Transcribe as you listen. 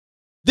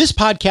This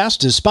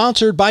podcast is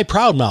sponsored by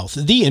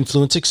Proudmouth, the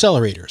Influence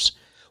Accelerators.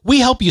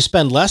 We help you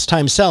spend less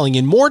time selling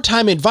and more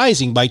time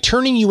advising by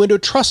turning you into a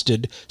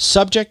trusted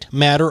subject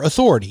matter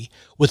authority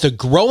with a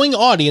growing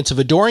audience of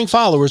adoring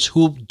followers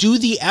who do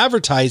the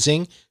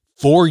advertising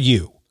for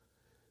you.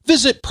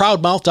 Visit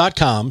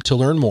proudmouth.com to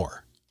learn more.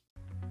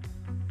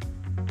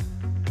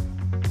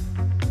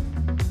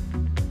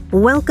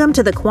 Welcome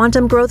to the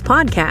Quantum Growth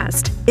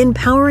Podcast,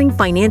 empowering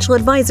financial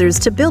advisors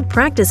to build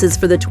practices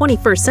for the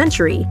 21st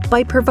century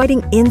by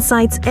providing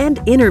insights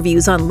and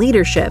interviews on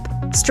leadership,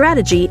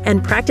 strategy,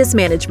 and practice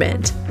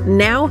management.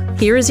 Now,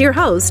 here is your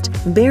host,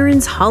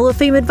 Barron's Hall of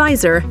Fame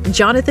advisor,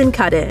 Jonathan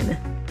Kudin.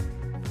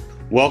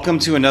 Welcome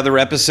to another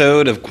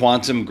episode of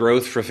Quantum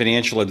Growth for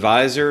Financial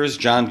Advisors.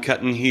 John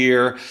Kudin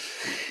here.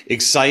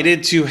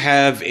 Excited to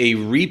have a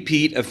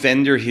repeat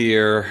offender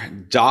here,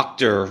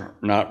 Dr.,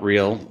 not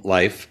real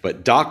life,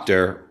 but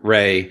Dr.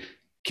 Ray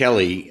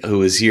Kelly,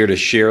 who is here to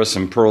share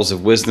some pearls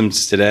of wisdom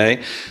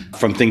today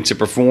from Think to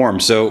Perform.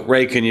 So,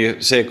 Ray, can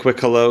you say a quick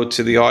hello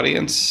to the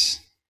audience?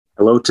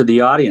 Hello to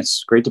the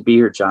audience. Great to be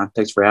here, John.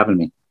 Thanks for having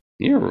me.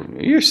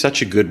 You're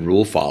such a good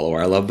rule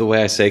follower. I love the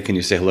way I say, can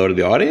you say hello to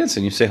the audience?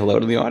 And you say hello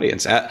to the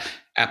audience.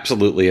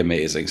 Absolutely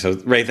amazing. So,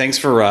 Ray, thanks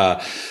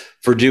for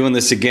doing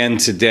this again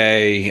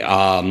today.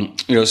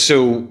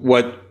 So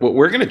what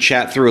we're going to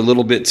chat through a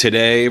little bit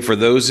today, for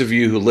those of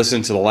you who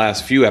listened to the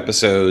last few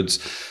episodes,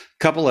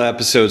 a couple of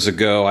episodes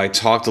ago, I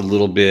talked a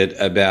little bit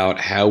about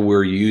how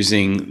we're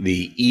using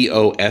the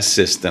EOS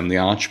system, the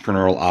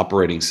Entrepreneurial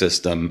Operating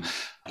System,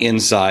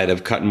 inside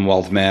of Kudin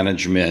Wealth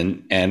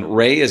Management. And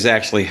Ray is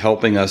actually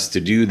helping us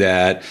to do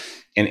that.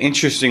 And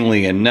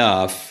interestingly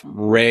enough,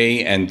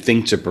 Ray and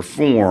Think to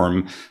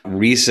Perform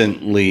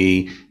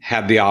recently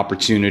had the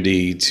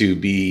opportunity to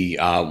be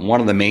one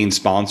of the main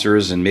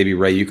sponsors. And maybe,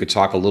 Ray, you could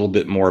talk a little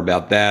bit more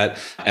about that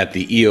at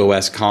the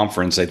EOS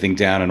conference, I think,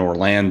 down in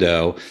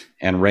Orlando.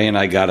 And Ray and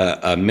I got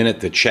a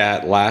minute to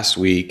chat last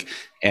week,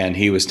 and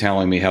he was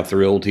telling me how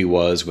thrilled he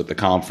was with the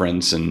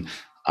conference and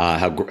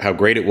how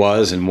great it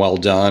was and well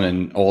done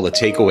and all the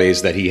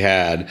takeaways that he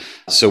had.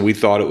 So we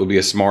thought it would be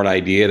a smart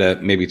idea to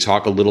maybe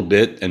talk a little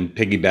bit and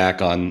piggyback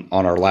on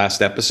our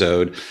last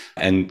episode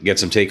and get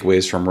some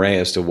takeaways from Ray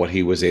as to what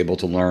he was able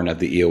to learn at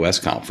the EOS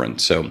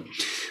conference. So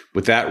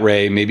with that,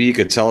 Ray, maybe you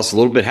could tell us a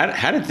little bit,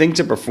 how did Think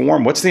to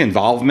Perform? What's the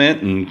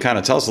involvement? And kind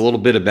of tell us a little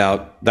bit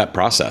about that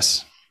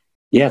process.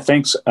 Yeah,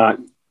 thanks.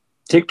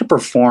 Think to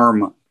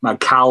Perform, my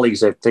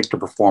colleagues at Think to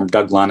Perform,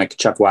 Doug Lennox,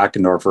 Chuck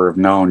Wackendorfer, have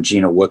known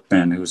Gino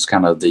Wickman, who's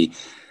kind of the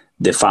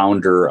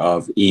founder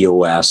of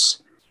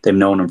EOS. They've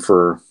known him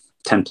for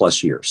 10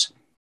 plus years.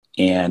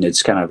 And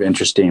it's kind of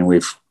interesting.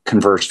 We've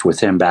conversed with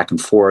him back and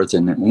forth.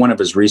 And in one of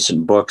his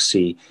recent books,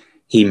 he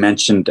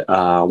mentioned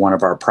one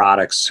of our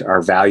products,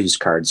 our values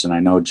cards. And I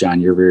know, John,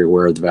 you're very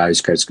aware of the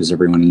values cards because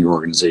everyone in your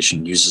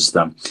organization uses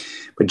them.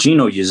 But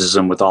Gino uses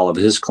them with all of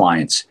his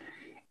clients.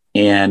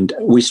 And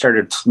we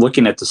started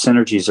looking at the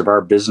synergies of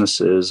our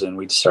businesses, and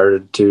we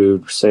started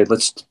to say,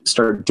 let's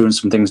start doing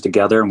some things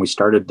together. And we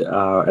started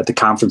at the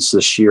conference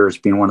this year as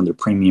being one of the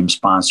premium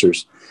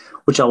sponsors,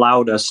 which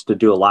allowed us to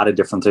do a lot of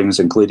different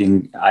things,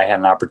 including I had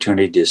an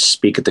opportunity to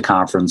speak at the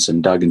conference,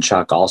 and Doug and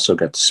Chuck also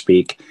got to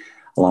speak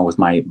along with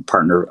my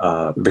partner,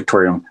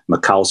 Victoria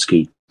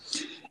Mikowski.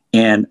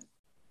 And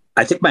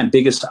I think my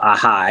biggest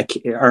aha,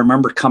 I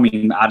remember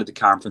coming out of the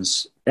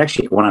conference.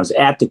 Actually, when I was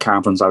at the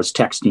conference, I was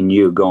texting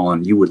you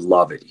going, you would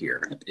love it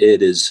here.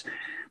 It is,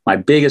 my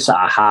biggest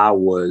aha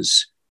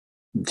was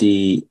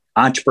the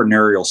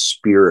entrepreneurial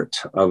spirit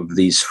of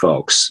these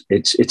folks.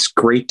 It's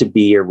great to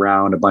be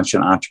around a bunch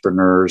of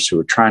entrepreneurs who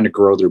are trying to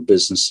grow their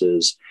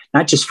businesses,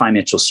 not just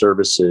financial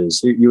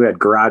services. You had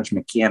garage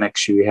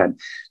mechanics, you had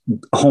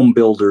home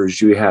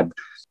builders, you had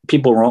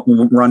people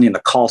running a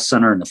call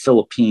center in the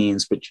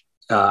Philippines, but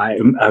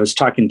I was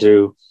talking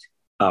to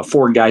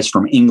 4 guys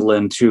from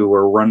England who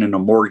were running a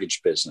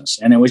mortgage business.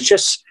 And it was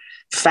just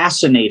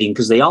fascinating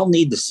because they all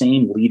need the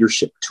same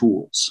leadership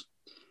tools.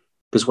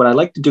 Because what I'd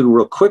like to do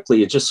real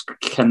quickly is just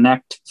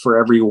connect for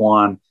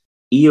everyone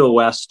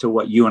EOS to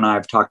what you and I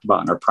have talked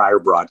about in our prior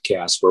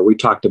broadcast, where we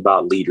talked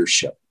about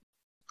leadership.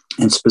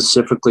 And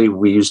specifically,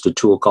 we used a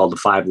tool called the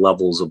 5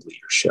 levels of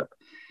leadership.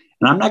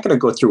 And I'm not going to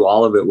go through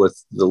all of it with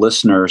the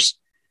listeners,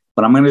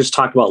 but I'm going to just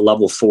talk about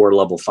level 4,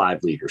 level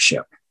 5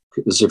 leadership.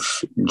 Because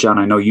if, John,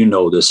 I know you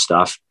know this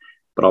stuff,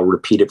 but I'll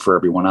repeat it for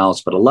everyone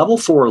else. But a level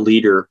 4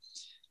 leader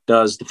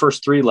does the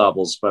first 3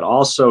 levels, but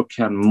also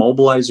can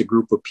mobilize a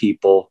group of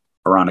people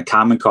around a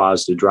common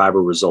cause to drive a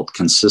result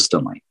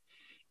consistently.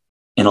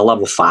 And a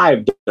level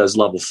 5 does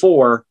level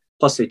 4,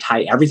 plus they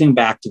tie everything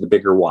back to the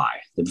bigger why,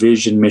 the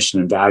vision,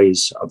 mission, and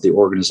values of the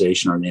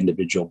organization or the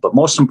individual. But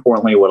most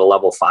importantly, what a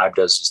level 5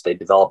 does is they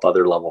develop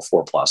other level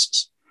 4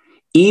 pluses.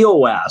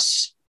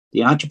 EOS,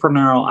 the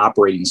Entrepreneurial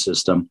Operating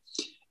System,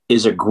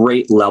 is a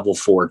great level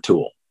 4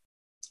 tool.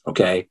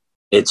 Okay.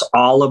 It's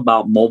all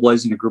about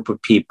mobilizing a group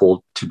of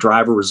people to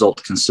drive a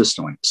result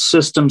consistently.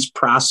 Systems,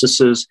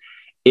 processes,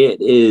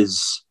 it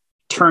is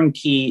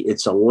turnkey,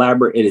 it's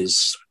elaborate, it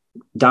is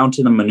down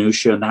to the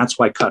minutia, and that's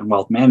why Kudin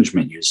Wealth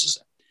Management uses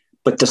it.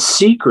 But the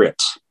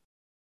secret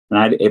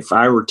And if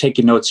I were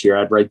taking notes here,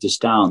 I'd write this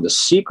down. The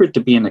secret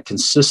to being a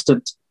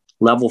consistent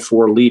level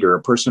 4 leader,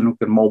 a person who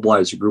can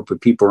mobilize a group of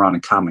people around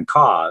a common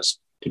cause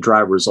to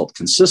drive results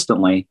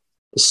consistently,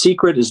 the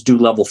secret is do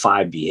level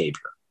 5 behavior.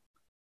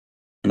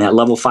 And that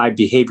level 5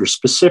 behavior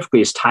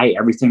specifically is tie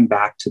everything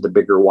back to the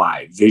bigger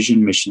why,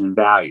 vision, mission, and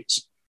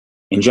values.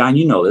 And John,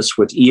 you know this,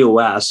 with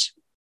EOS,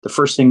 the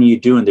first thing you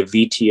do in the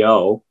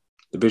VTO,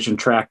 the Vision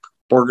Track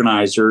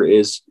Organizer,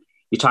 is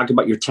you talk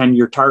about your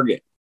 10-year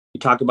target. You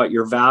talk about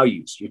your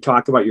values. You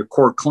talk about your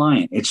core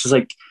client. It's just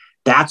like,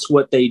 that's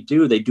what they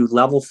do. They do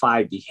level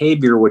 5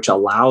 behavior, which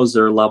allows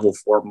their level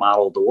 4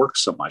 model to work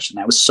so much. And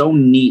that was so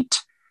neat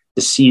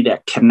to see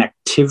that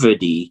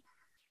connectivity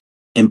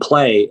in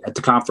play at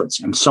the conference.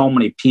 And so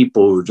many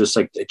people who just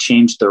like, it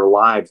changed their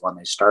lives when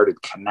they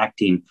started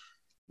connecting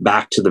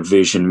back to the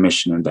vision,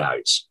 mission, and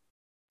values.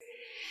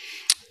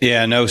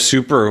 Yeah, no,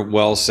 super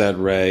well said,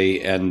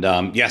 Ray. And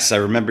yes, I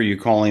remember you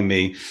calling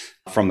me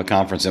from the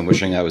conference and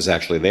wishing I was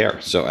actually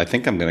there. So I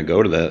think I'm going to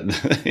go to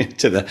the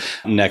to the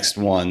next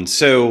one.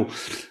 So,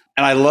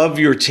 and I love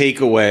your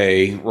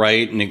takeaway,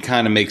 right? And it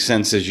kind of makes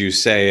sense as you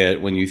say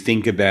it when you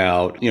think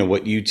about,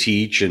 what you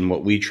teach and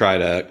what we try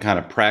to kind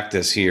of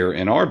practice here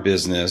in our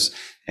business.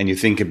 And you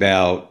think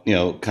about,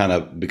 kind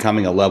of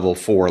becoming a level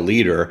 4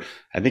 leader.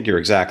 I think you're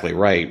exactly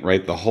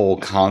right? The whole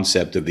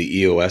concept of the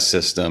EOS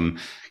system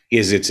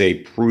is it's a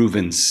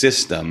proven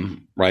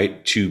system,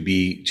 right? To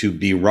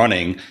be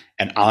running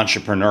an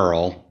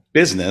entrepreneurial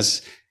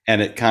business.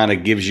 And it kind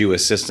of gives you a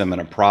system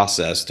and a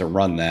process to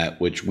run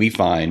that, which we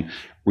find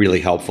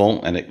really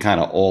helpful. And it kind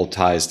of all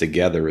ties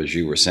together, as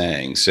you were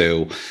saying.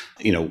 So,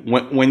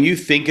 when you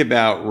think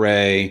about,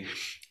 Ray,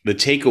 the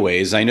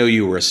takeaways, I know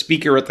you were a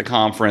speaker at the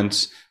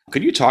conference.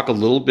 Could you talk a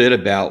little bit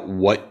about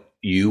what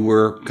you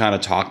were kind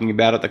of talking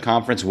about at the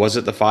conference? Was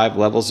it the 5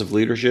 levels of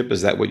leadership?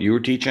 Is that what you were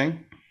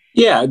teaching?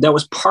 Yeah, that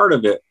was part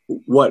of it.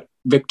 What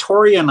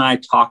Victoria and I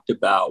talked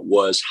about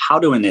was how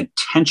to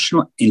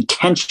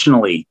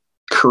intentionally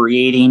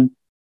creating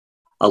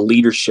a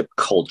leadership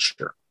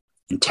culture.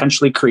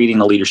 Intentionally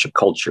creating a leadership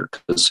culture.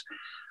 Because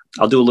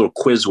I'll do a little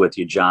quiz with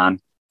you,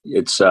 John.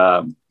 It's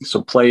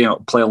so play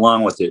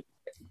along with it.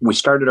 We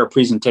started our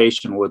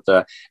presentation with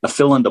a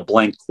fill in the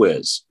blank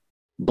quiz.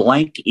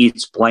 Blank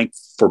eats blank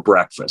for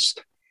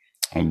breakfast.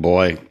 Oh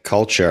boy,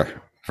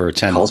 culture for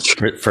 10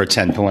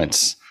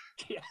 points.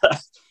 Yeah.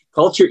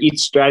 Culture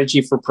Eats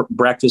Strategy for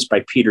Breakfast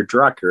by Peter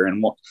Drucker.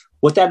 And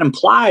what that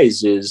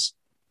implies is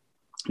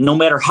no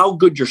matter how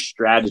good your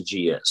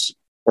strategy is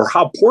or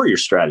how poor your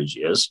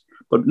strategy is,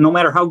 but no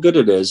matter how good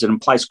it is, it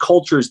implies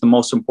culture is the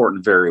most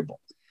important variable.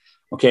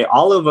 Okay,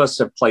 all of us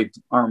have played,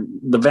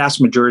 the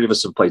vast majority of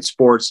us have played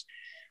sports.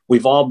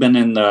 We've all been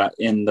in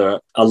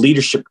a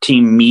leadership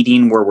team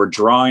meeting where we're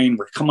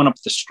coming up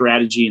with a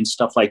strategy and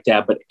stuff like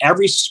that. But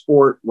every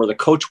sport where the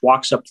coach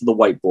walks up to the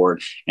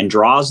whiteboard and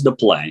draws the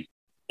play,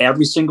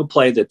 every single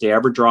play that they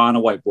ever draw on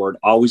a whiteboard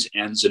always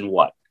ends in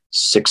what?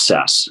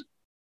 Success.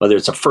 Whether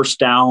it's a first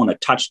down, a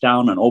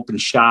touchdown, an open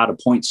shot, a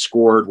point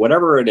scored,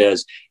 whatever it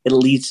is, it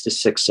leads to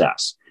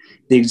success.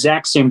 The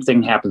exact same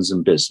thing happens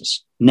in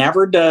business.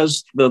 Never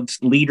does the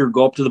leader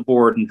go up to the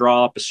board and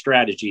draw up a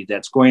strategy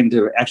that's going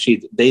to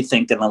actually, they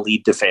think, going to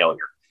lead to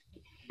failure.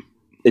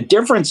 The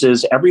difference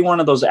is every one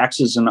of those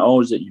X's and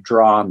O's that you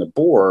draw on the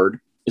board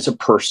is a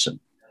person.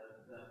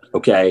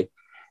 Okay.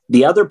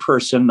 The other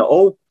person, the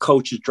O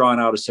coach, is drawing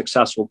out a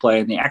successful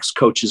play, and the X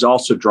coach is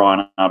also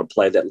drawing out a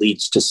play that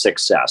leads to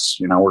success.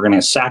 We're going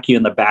to sack you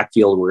in the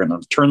backfield. We're going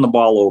to turn the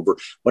ball over,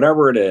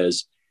 whatever it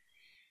is.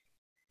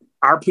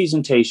 Our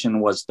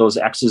presentation was those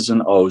X's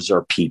and O's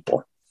are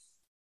people.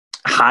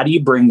 How do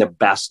you bring the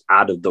best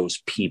out of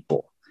those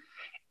people?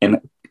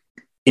 And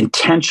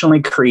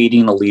intentionally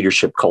creating a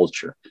leadership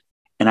culture.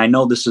 And I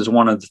know this is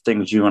one of the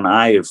things you and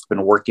I have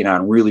been working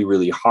on really,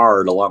 really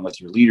hard, along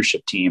with your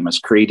leadership team, is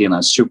creating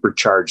a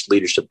supercharged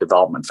leadership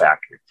development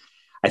factory.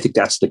 I think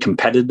that's the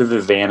competitive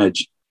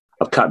advantage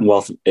of cut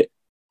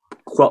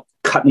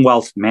and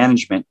wealth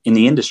management in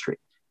the industry.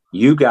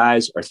 You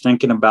guys are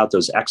thinking about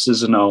those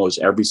X's and O's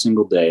every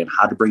single day and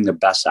how to bring the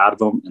best out of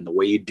them. And the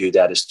way you do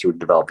that is through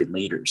developing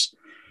leaders.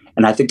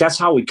 And I think that's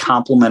how we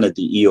complemented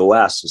the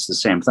EOS. Is the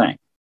same thing.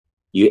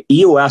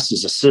 EOS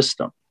is a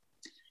system.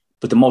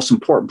 But the most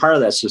important part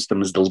of that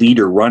system is the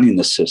leader running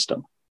the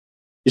system.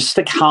 Just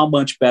think how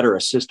much better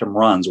a system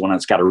runs when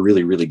it's got a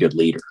really, really good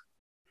leader.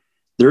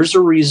 There's a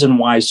reason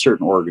why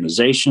certain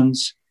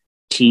organizations,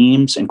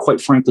 teams, and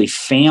quite frankly,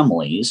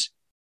 families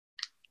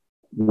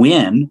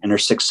win and are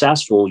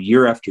successful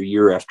year after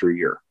year after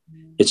year.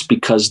 It's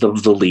because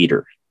of the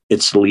leader.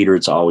 It's the leader.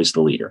 It's always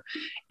the leader.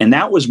 And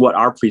that was what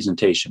our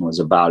presentation was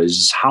about,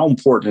 is how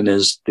important it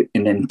is to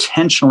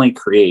intentionally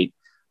create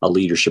a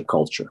leadership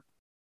culture.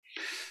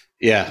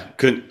 Yeah,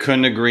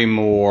 couldn't agree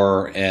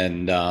more.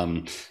 And,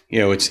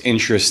 it's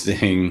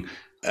interesting.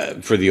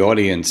 for the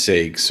audience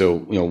sake, so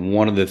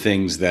one of the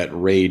things that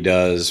Ray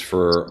does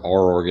for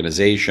our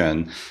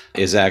organization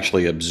is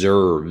actually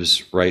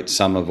observes, right,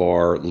 some of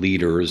our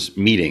leaders'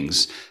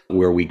 meetings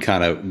where we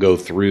kind of go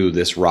through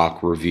this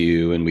ROC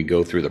review and we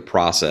go through the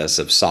process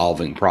of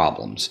solving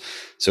problems.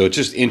 So it's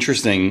just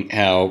interesting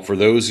how, for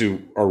those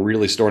who are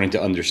really starting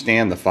to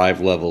understand the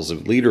 5 levels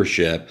of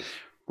leadership,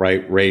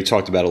 right? Ray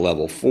talked about a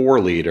level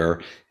 4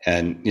 leader,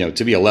 and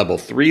to be a level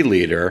 3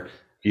 leader,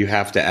 you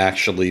have to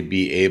actually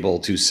be able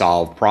to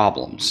solve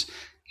problems.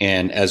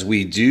 And as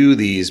we do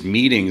these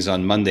meetings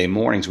on Monday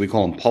mornings, we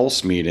call them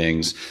pulse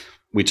meetings.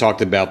 We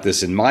talked about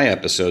this in my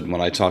episode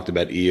when I talked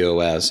about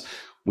EOS.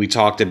 We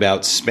talked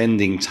about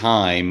spending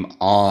time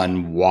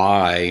on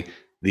why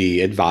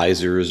the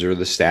advisors or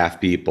the staff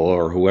people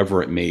or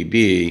whoever it may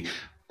be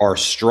are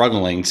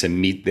struggling to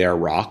meet their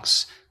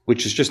ROCs,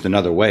 which is just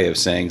another way of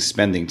saying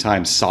spending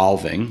time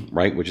solving,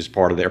 right, which is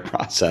part of their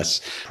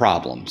process,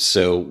 problems.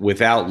 So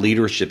without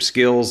leadership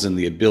skills and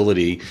the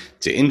ability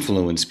to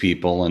influence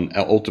people and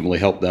ultimately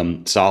help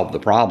them solve the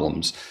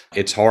problems,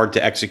 it's hard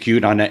to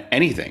execute on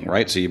anything,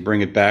 right? So you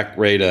bring it back,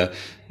 Ray, to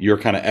your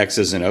kind of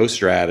X's and O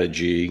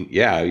strategy.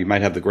 Yeah, you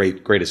might have the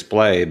greatest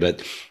play,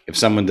 but if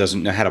someone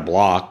doesn't know how to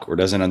block or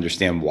doesn't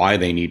understand why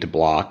they need to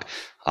block,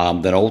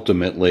 then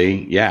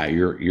ultimately, yeah,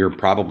 you're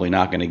probably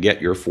not going to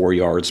get your 4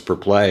 yards per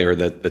play or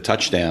the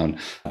touchdown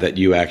that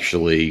you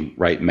actually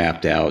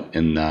mapped out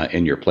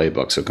in your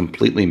playbook. So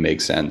completely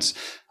makes sense.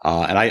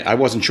 And I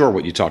wasn't sure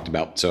what you talked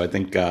about, so I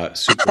think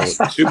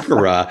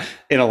super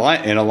in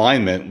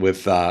alignment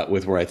with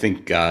where I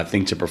think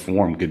Think to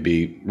Perform could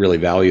be really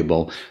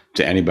valuable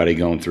to anybody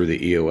going through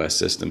the EOS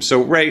system.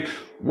 So Ray,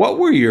 what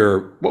were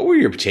your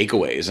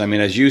takeaways? I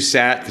mean, as you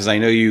sat, because I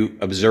know you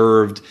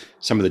observed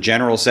some of the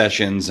general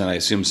sessions and I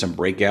assume some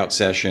breakout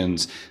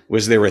sessions,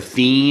 was there a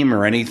theme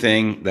or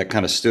anything that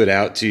kind of stood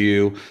out to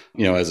you,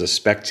 as a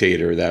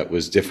spectator that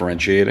was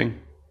differentiating?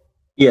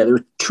 Yeah, there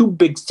are two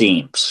big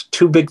themes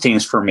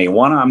for me.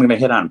 One, I'm going to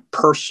hit on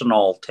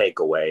personal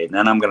takeaway, and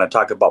then I'm going to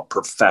talk about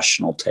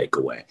professional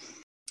takeaway.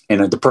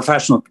 And the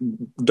professional,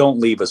 don't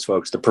leave us,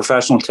 folks. The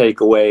professional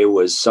takeaway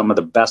was some of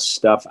the best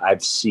stuff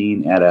I've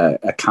seen at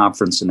a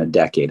conference in a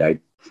decade. I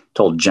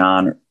told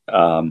John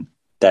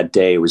that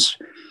day it was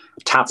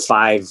top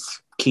 5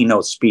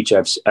 keynote speech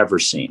I've ever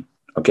seen.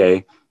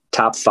 Okay.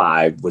 Top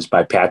 5 was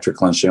by Patrick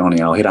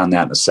Lencioni. I'll hit on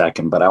that in a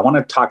second, but I want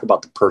to talk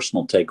about the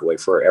personal takeaway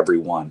for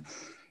everyone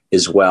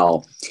as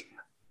well.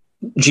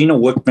 Gino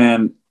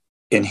Wickman,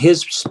 in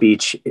his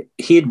speech,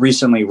 he had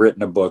recently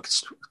written a book,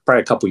 it's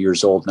probably a couple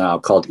years old now,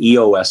 called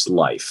EOS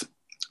Life.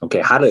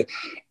 Okay, how to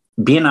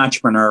be an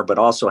entrepreneur, but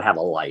also have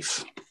a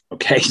life.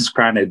 Okay, it's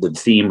kind of the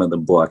theme of the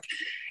book.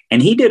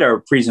 And he did a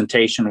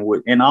presentation,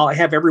 and I'll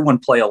have everyone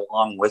play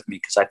along with me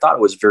because I thought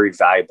it was very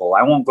valuable.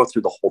 I won't go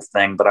through the whole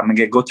thing, but I'm going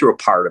to go through a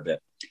part of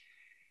it.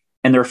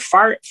 And there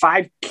are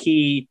 5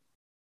 key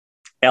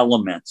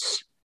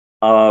elements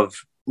of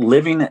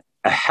living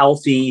a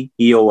healthy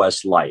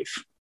EOS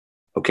life.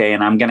 Okay.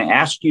 And I'm going to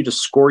ask you to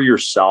score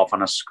yourself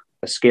on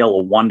a scale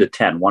of 1 to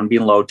 10, 1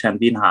 being low, 10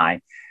 being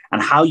high, on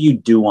how you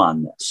do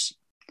on this.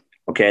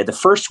 Okay. The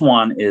first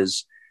one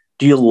is,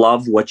 do you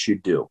love what you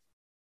do?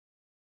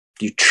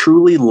 Do you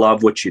truly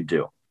love what you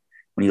do?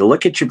 When you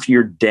look at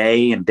your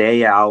day and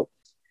day out,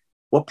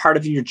 what part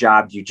of your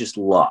job do you just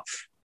love?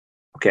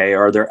 Okay.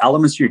 Are there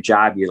elements of your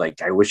job you're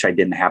like, I wish I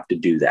didn't have to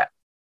do that?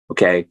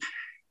 Okay.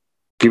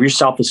 Give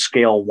yourself a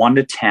scale 1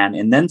 to 10,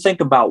 and then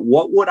think about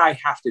what would I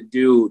have to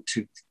do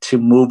to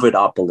move it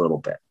up a little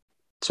bit.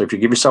 So if you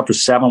give yourself a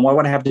 7, what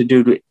would I have to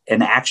do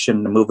in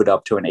action to move it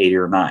up to an 8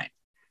 or 9?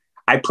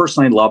 I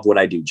personally love what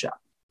I do, John.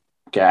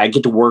 Okay. I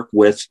get to work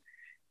with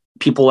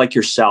people like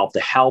yourself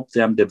to help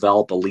them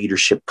develop a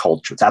leadership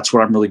culture. That's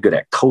what I'm really good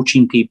at,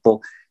 coaching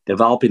people,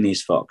 developing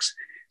these folks.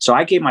 So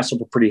I gave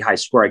myself a pretty high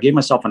score. I gave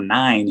myself a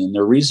 9. And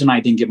the reason I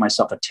didn't give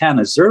myself a 10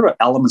 is there are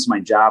elements of my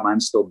job I'm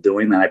still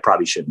doing that I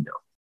probably shouldn't do.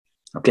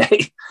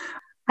 Okay.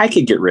 I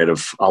could get rid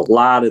of a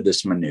lot of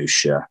this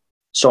minutia.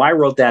 So I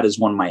wrote that as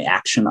one of my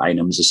action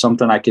items, is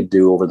something I could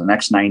do over the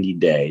next 90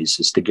 days,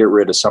 is to get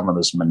rid of some of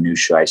this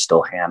minutia I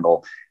still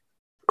handle.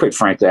 Quite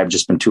frankly, I've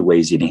just been too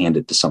lazy to hand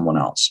it to someone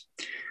else.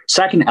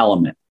 Second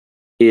element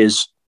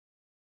is,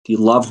 do you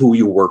love who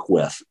you work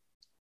with?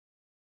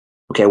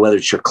 Okay. Whether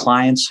it's your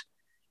clients,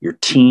 your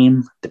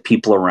team, the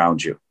people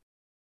around you.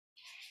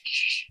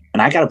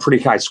 And I got a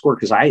pretty high score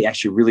because I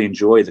actually really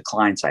enjoy the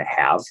clients I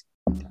have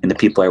and the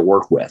people I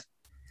work with.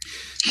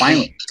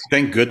 Finally.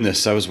 Thank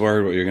goodness. I was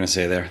worried what you were going to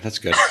say there. That's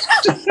good.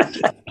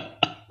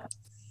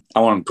 I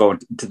want to go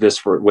into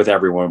this with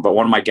everyone, but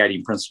one of my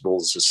guiding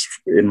principles is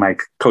in my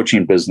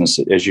coaching business,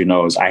 as you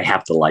know, is I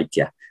have to like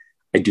you.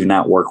 I do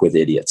not work with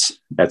idiots.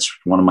 That's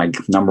one of my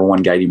number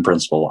one guiding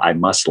principle. I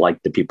must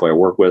like the people I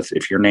work with.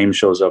 If your name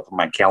shows up on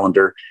my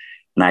calendar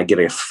and I get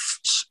a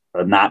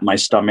knot in my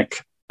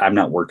stomach, I'm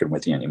not working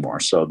with you anymore.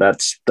 So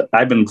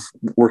I've been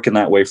working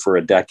that way for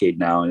a decade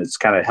now, and it's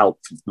kind of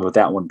helped with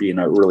that one being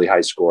a really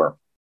high score.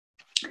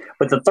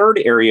 But the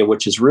third area,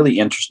 which is really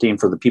interesting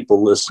for the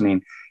people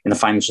listening in the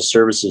financial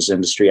services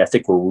industry, I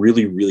think we're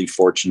really, really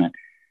fortunate.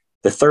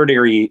 The third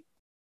area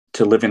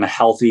to living a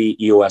healthy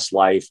EOS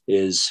life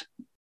is,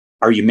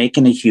 are you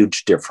making a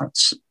huge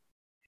difference?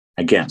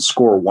 Again,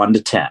 score 1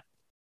 to 10.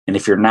 And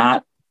if you're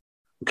not,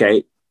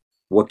 okay,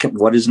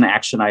 what is an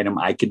action item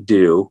I could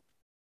do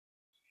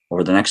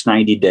over the next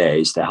 90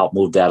 days to help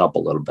move that up a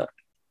little bit?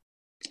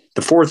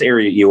 The fourth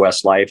area of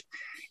EOS life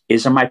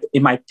is, am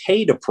I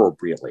paid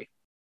appropriately?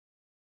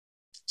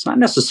 It's not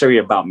necessarily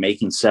about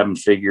making 7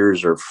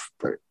 figures or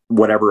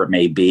whatever it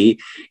may be.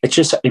 It's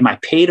just, am I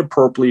paid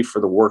appropriately for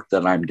the work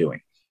that I'm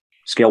doing?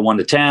 Scale 1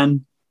 to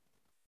 10,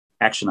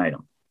 action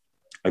item.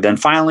 And then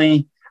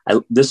finally,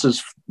 this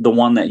is the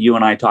one that you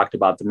and I talked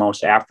about the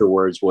most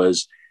afterwards,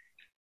 was,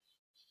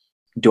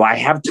 do I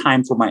have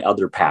time for my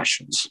other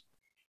passions?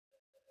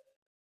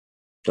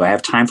 Do I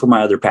have time for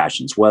my other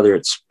passions? Whether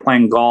it's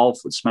playing golf,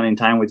 spending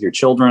time with your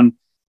children,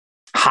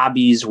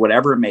 hobbies,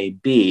 whatever it may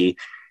be.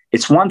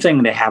 It's one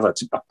thing to have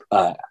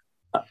a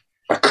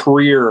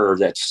career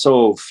that's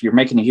so, if you're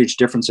making a huge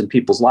difference in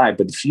people's lives,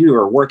 but if you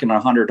are working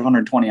 100,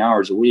 120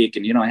 hours a week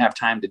and you don't have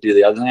time to do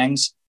the other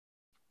things,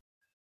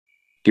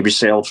 give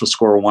yourself a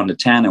score of 1 to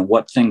 10. And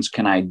what things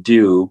can I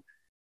do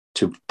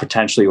to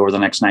potentially over the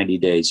next 90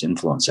 days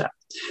influence that?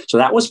 So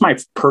that was my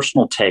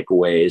personal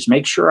takeaway, is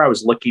make sure I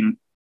was looking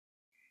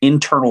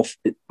internal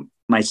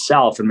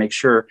myself and make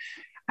sure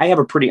I have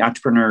a pretty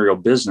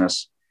entrepreneurial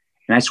business,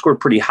 and I scored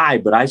pretty high,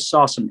 but I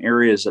saw some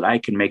areas that I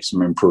can make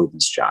some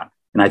improvements, John.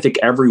 And I think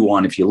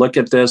everyone, if you look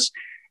at this,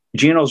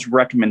 Gino's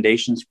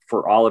recommendations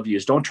for all of you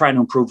is, don't try to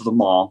improve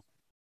them all.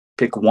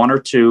 Pick 1 or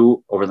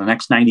 2 over the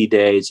next 90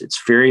 days.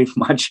 It's very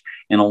much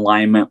in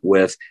alignment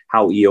with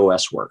how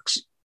EOS works.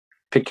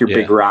 Pick your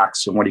big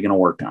rocks, and what are you going to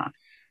work on?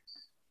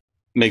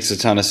 Makes a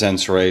ton of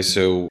sense, Ray.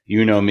 So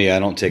you know me, I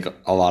don't take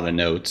a lot of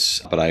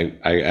notes, but I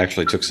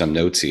actually took some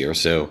notes here.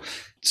 So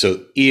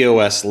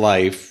EOS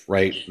life,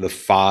 right? The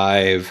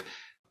 5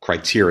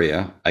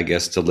 criteria, I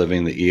guess, to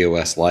living the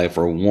EOS life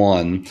are: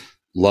 1,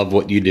 love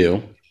what you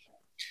do;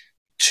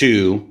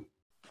 2,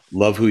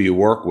 love who you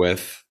work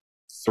with;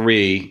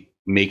 3,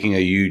 making a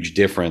huge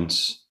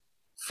difference;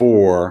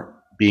 4,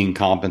 being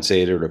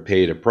compensated or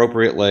paid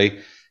appropriately;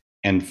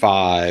 and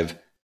 5,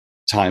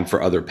 time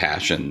for other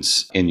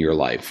passions in your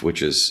life,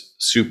 which is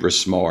super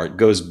smart.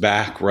 Goes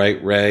back,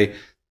 right, Ray,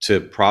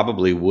 to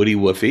probably Woody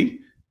Woofy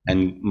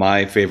and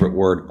my favorite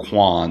word,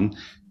 Quan.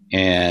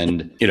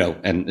 And,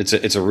 and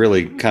it's a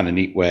really kind of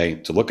neat way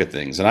to look at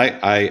things. And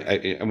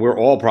and we're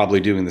all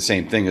probably doing the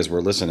same thing as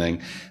we're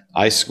listening.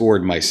 I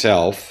scored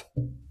myself,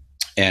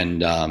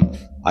 and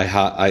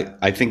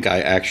I think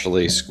I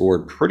actually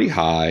scored pretty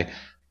high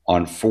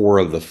on 4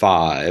 of the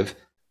 5.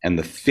 And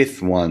the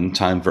 5th one,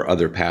 time for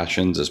other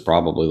passions, is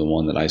probably the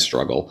one that I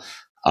struggle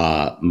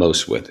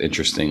most with,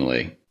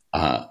 interestingly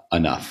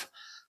enough.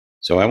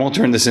 So I won't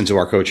turn this into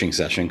our coaching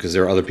session because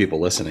there are other people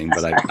listening,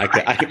 but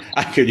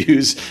I could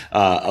use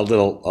a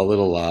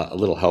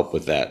little help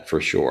with that for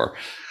sure.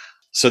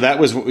 So that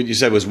was what you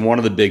said was one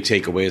of the big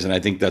takeaways, and I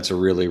think that's a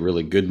really,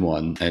 really good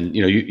one. And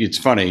it's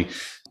funny.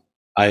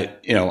 I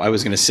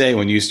was going to say,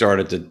 when you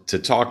started to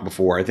talk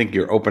before, I think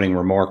your opening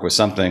remark was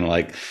something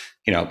like,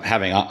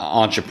 having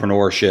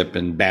entrepreneurship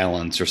and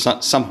balance or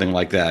something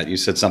like that. You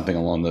said something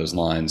along those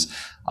lines.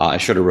 I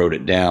should have wrote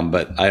it down,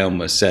 but I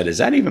almost said, is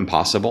that even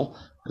possible?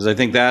 Because I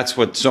think that's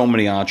what so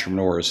many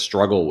entrepreneurs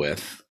struggle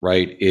with,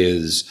 right?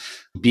 Is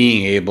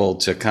being able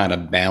to kind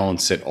of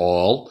balance it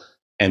all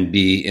and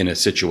be in a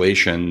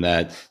situation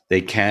that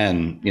they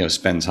can,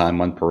 spend time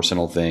on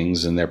personal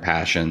things and their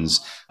passions,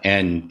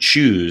 and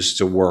choose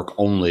to work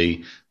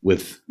only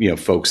with,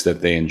 folks that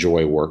they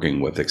enjoy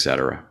working with, et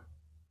cetera.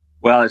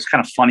 Well, it's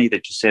kind of funny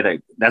that you say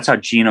that. That's how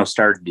Gino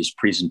started his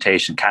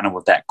presentation, kind of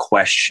with that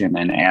question,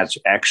 and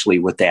actually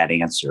with that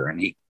answer.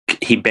 And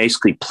he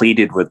basically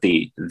pleaded with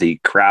the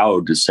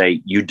crowd to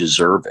say, you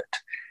deserve it.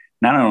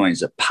 Not only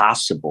is it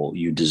possible,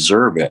 you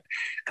deserve it.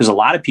 Because a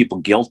lot of people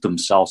guilt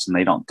themselves and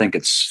they don't think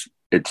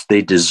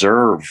they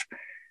deserve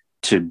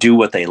to do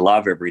what they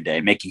love every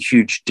day, make a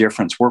huge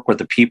difference, work with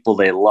the people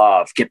they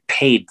love, get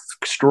paid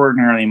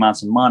extraordinary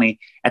amounts of money,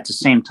 at the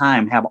same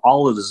time have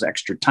all of this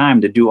extra time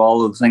to do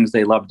all of the things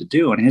they love to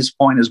do. And his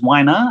point is,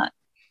 why not?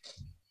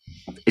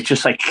 It's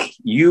just like,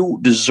 you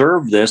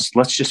deserve this.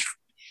 Let's just,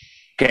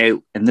 okay.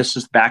 And this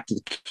is back to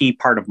the key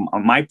part of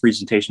my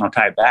presentation. I'll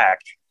tie it back.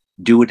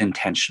 Do it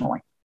intentionally.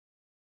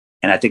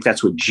 And I think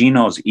that's what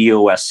Gino's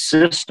EOS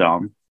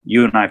system,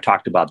 you and I have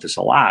talked about this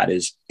a lot,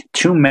 is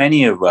too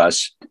many of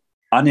us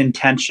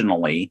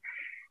unintentionally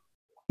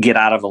get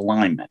out of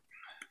alignment.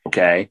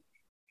 Okay.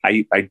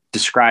 I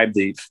described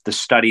the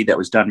study that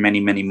was done many,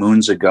 many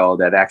moons ago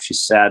that actually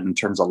said, in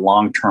terms of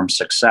long-term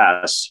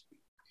success,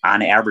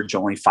 on average,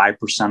 only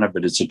 5% of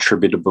it is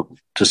attributable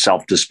to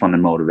self-discipline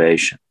and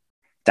motivation.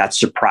 That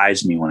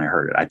surprised me when I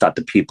heard it. I thought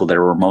the people that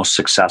were most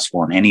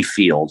successful in any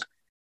field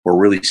were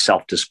really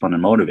self-disciplined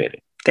and motivated.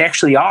 They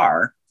actually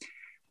are,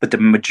 but the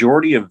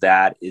majority of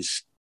that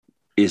is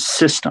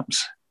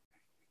systems.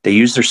 They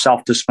use their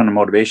self-discipline and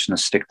motivation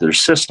to stick to their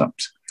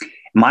systems.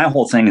 My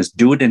whole thing is,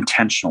 do it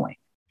intentionally.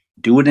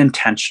 Do it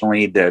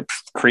intentionally, to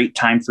create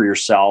time for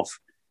yourself.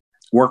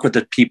 work with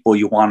the people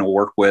you want to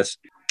work with,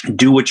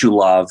 do what you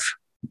love,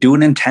 do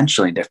it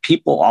intentionally. If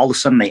people all of a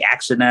sudden they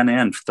accident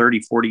in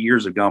 30, 40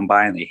 years have gone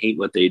by and they hate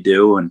what they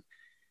do and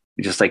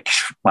you're just like,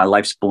 my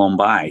life's blown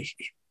by.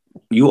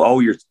 You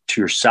owe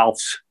to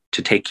yourself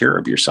to take care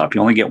of yourself.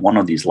 You only get one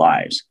of these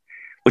lives,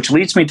 which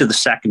leads me to the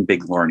second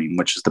big learning,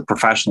 which is the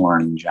professional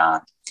learning,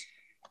 John.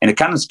 And it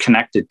kind of is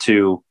connected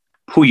to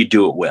who you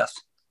do it with.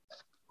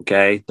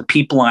 Okay. The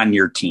people on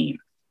your team.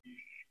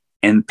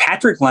 And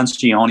Patrick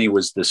Lencioni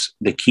was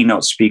the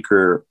keynote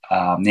speaker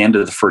the end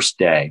of the first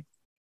day.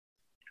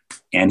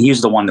 And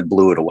he's the one that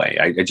blew it away.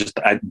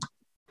 I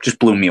just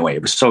blew me away.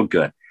 It was so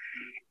good.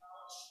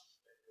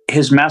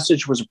 His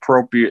message was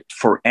appropriate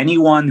for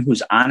anyone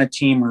who's on a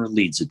team or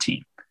leads a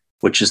team,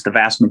 which is the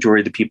vast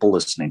majority of the people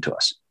listening to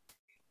us.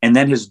 And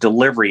then his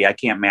delivery, I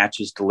can't match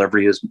his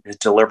delivery. His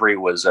delivery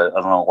was an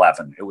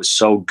 11. It was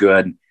so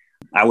good.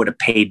 I would have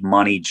paid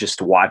money just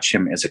to watch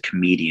him as a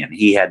comedian.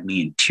 He had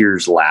me in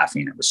tears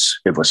laughing.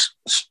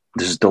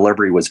 His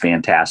delivery was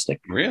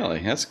fantastic.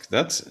 Really?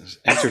 That's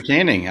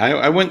entertaining.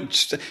 I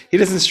wouldn't, he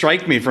doesn't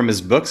strike me from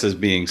his books as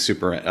being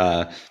super,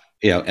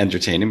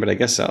 entertaining, but I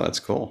guess so.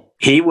 That's cool.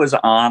 He was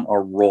on a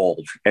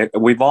roll.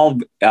 We've all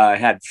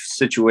had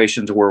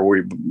situations where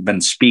we've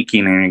been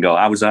speaking and you go,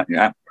 I was on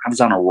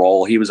a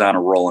roll. He was on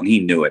a roll and he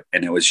knew it.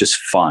 And it was just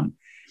fun.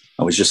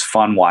 It was just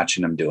fun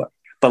watching him do it.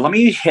 But let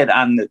me hit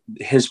on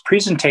his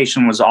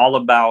presentation was all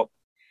about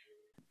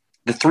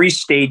the 3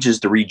 stages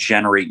to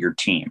regenerate your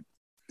team.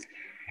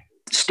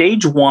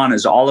 Stage 1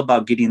 is all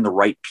about getting the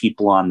right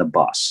people on the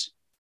bus,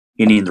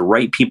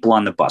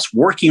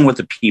 working with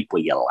the people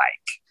you like.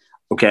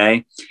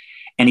 Okay.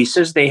 And he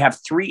says they have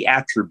 3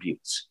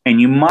 attributes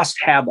and you must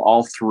have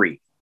all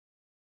 3.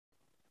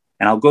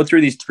 And I'll go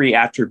through these 3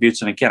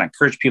 attributes. And again, I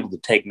encourage people to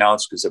take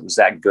notes because it was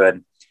that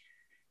good.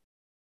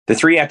 The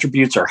 3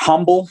 attributes are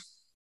humble,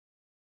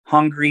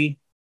 hungry,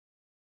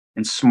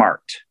 and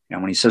smart.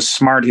 And when he says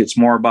smart, it's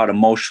more about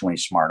emotionally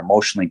smart,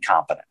 emotionally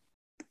competent.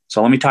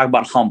 So let me talk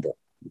about humble.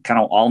 We kind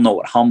of all know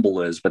what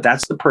humble is, but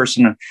that's the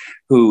person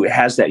who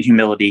has that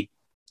humility.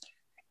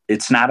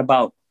 It's not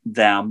about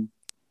them.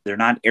 They're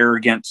not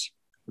arrogant.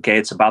 Okay.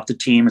 It's about the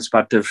team. It's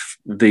about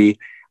the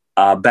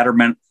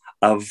betterment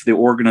of the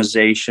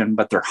organization,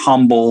 but they're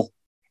humble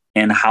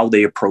in how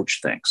they approach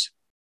things.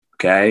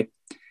 Okay.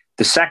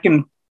 The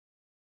second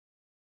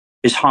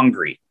is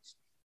hungry.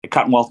 At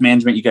Cotton Wealth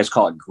Management, you guys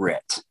call it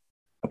grit.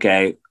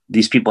 Okay.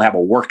 These people have a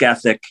work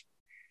ethic,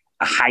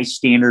 a high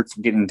standard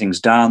for getting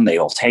things done. They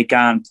will take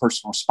on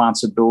personal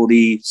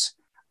responsibilities.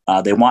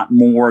 They want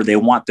more. They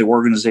want the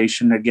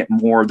organization to get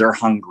more. They're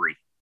hungry.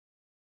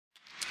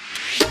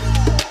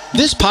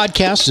 This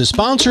podcast is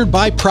sponsored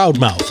by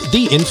Proudmouth,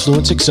 the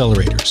Influence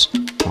Accelerators.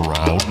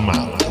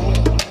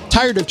 Proudmouth.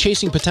 Tired of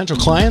chasing potential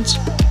clients?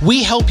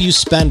 We help you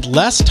spend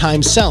less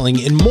time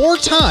selling and more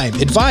time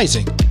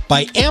advising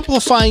by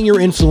amplifying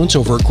your influence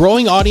over a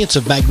growing audience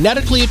of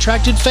magnetically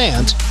attracted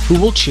fans who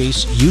will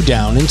chase you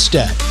down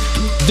instead.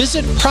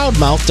 Visit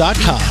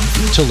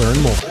proudmouth.com to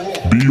learn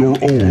more. Be your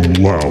own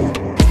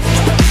loud.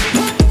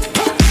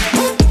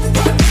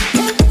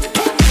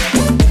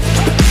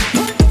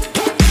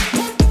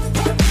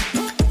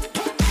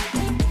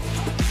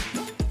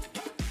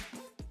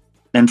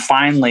 And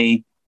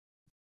finally,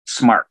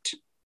 smart.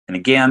 And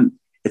again,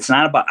 it's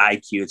not about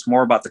IQ. It's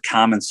more about the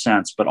common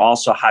sense, but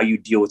also how you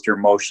deal with your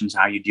emotions,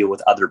 how you deal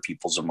with other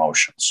people's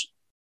emotions.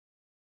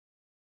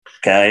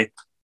 Okay.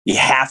 You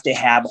have to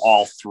have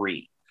all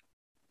 3.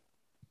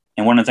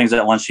 And one of the things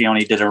that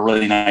Lencioni did a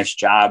really nice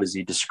job is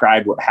he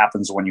described what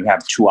happens when you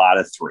have 2 out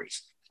of 3.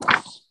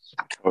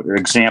 For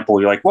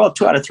example, you're like, well,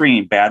 2 out of 3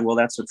 ain't bad. Well,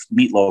 that's a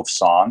Meatloaf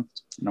song.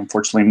 And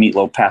unfortunately,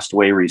 Meatloaf passed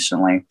away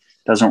recently.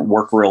 Doesn't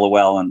work really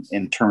well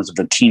in terms of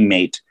a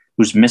teammate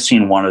who's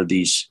missing one of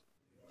these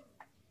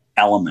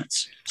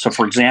elements. So,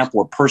 for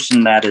example, a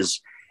person that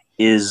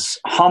is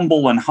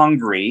humble and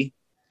hungry,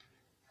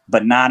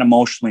 but not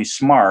emotionally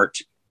smart,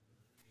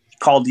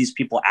 called these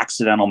people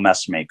accidental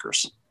mess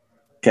makers.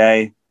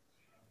 Okay.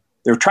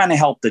 They're trying to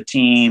help the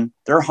team.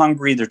 They're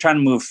hungry. They're trying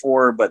to move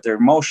forward, but they're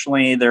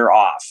emotionally, they're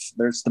off.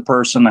 There's the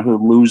person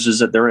who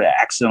loses it. They're an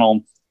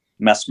accidental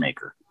mess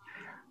maker.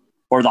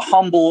 Or the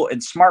humble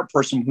and smart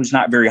person who's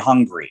not very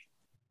hungry.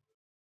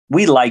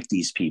 We like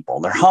these people.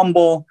 They're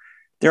humble.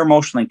 They're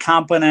emotionally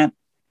competent,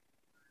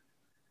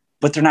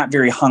 but they're not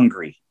very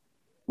hungry.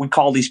 We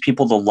call these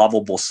people the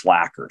lovable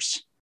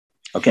slackers.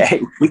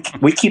 Okay.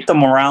 We keep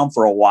them around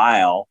for a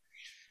while,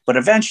 but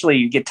eventually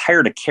you get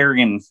tired of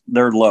carrying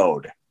their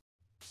load.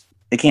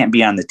 They can't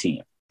be on the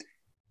team.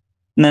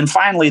 And then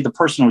finally, the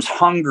person who's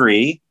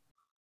hungry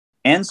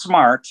and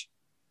smart,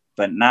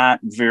 but not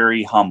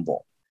very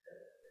humble.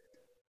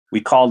 We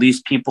call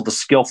these people the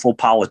skillful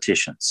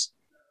politicians.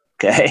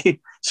 Okay.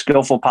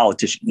 Skillful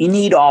politician. You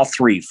need all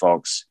 3,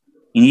 folks.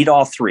 You need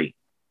all 3.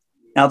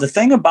 Now, the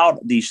thing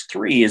about these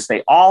 3 is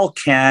they all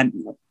can,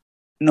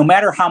 no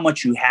matter how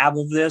much you have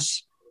of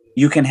this,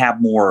 you can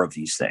have more of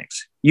these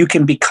things. You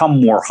can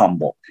become more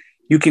humble.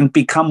 You can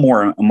become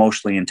more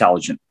emotionally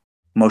intelligent,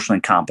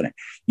 emotionally competent.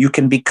 You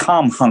can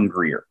become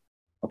hungrier.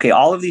 Okay,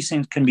 all of these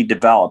things can be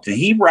developed. And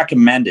he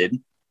recommended,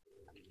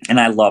 and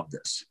I love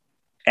this,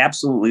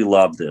 absolutely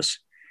love this.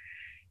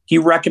 He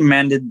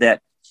recommended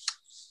that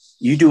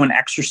you do an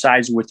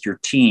exercise with your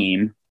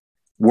team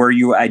where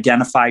you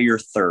identify your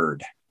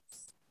third.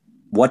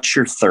 What's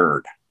your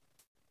third?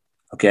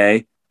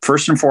 Okay.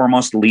 First and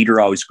foremost, the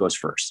leader always goes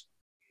first.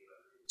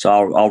 So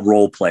I'll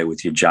role play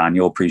with you, John.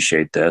 You'll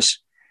appreciate this.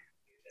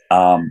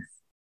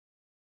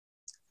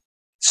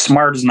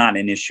 Smart is not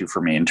an issue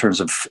for me in terms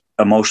of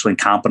emotional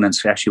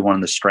competence. Actually, one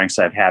of the strengths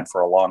I've had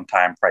for a long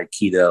time, probably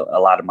key to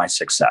a lot of my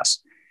success.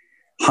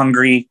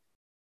 Hungry.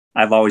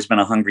 I've always been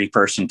a hungry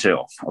person too.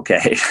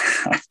 Okay.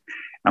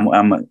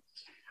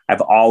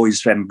 I've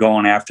always been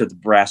going after the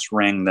brass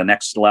ring, the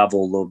next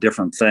level, little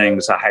different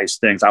things, the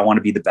highest things. I want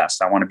to be the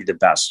best. I want to be the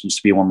best. Used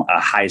to be one of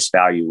my highest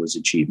value was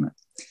achievement.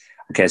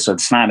 Okay. So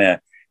it's not a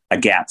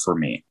gap for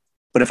me.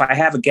 But if I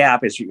have a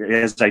gap,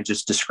 as I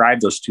just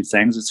described those two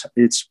things,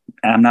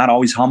 I'm not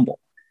always humble.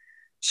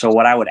 So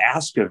what I would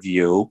ask of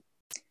you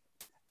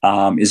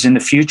is in the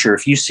future,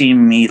 if you see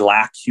me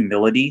lack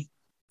humility,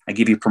 I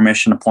give you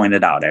permission to point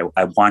it out.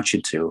 I want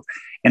you to.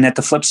 And at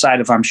the flip side,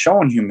 if I'm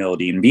showing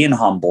humility and being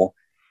humble,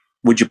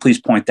 would you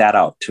please point that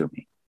out to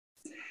me?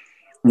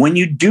 When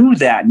you do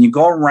that and you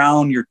go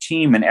around your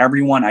team and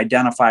everyone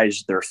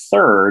identifies their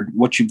third,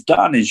 what you've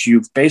done is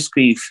you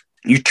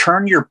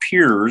turn your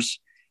peers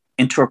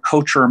into a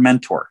coach or a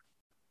mentor.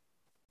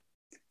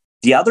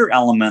 The other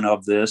element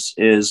of this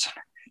is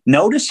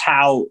notice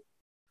how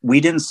we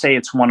didn't say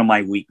it's one of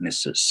my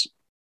weaknesses.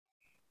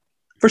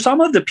 For some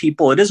of the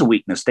people, it is a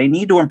weakness. They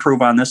need to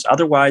improve on this.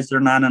 Otherwise,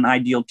 they're not an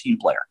ideal team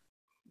player.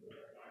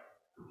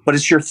 But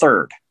it's your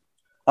third.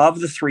 Of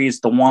the three, is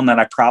the one that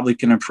I probably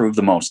can improve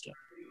the most in.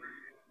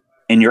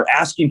 And you're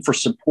asking for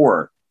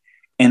support.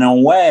 In a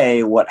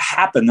way, what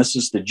happened, this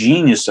is the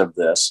genius of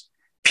this,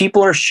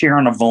 people are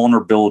sharing a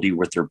vulnerability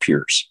with their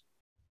peers.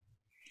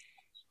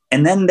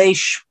 And then they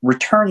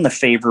return the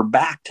favor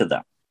back to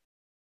them.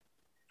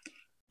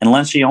 And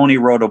Lencioni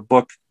wrote a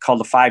book called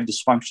The 5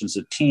 Dysfunctions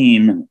of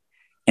Team.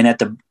 And at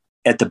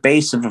the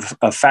base of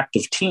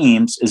effective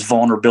teams is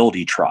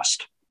vulnerability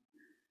trust.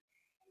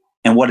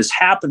 And what is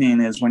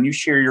happening is when you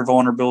share your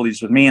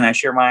vulnerabilities with me and I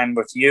share mine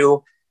with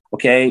you,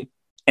 okay,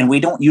 and we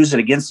don't use it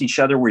against each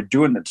other, we're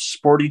doing it to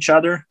support each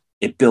other,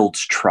 it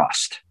builds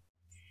trust,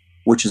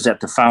 which is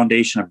at the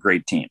foundation of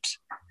great teams.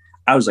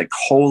 I was like,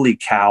 holy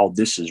cow,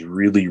 this is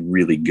really,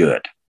 really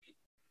good.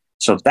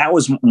 So that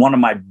was one of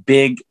my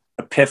big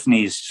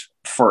epiphanies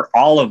for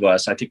all of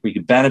us. I think we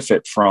could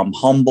benefit from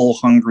humble,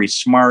 hungry,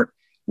 smart.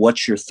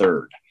 What's your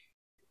third?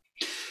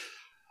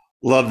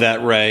 Love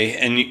that, Ray.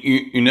 And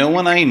you know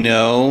when I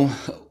know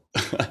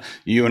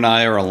you and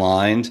I are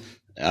aligned?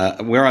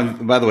 We're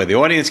on, by the way, the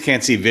audience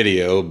can't see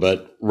video,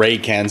 but Ray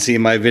can see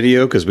my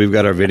video because we've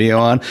got our video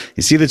on.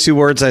 You see the two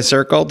words I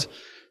circled?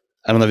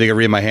 I don't know if you can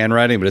read my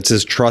handwriting, but it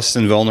says trust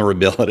and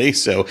vulnerability.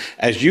 So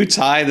as you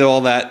tied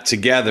all that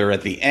together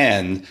at the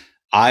end,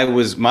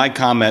 my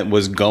comment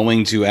was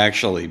going to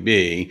actually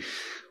be,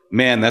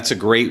 man, that's a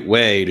great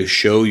way to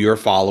show your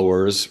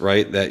followers,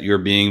 right, that you're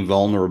being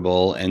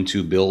vulnerable and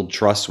to build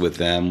trust with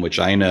them, which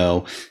I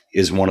know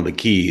is one of the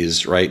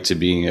keys, right, to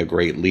being a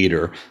great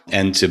leader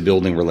and to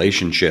building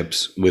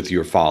relationships with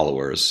your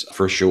followers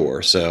for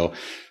sure. So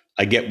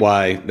I get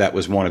why that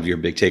was one of your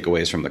big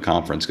takeaways from the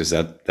conference, because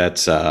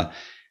that's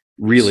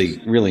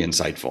really, really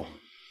insightful.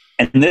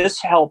 And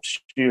this helps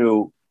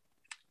you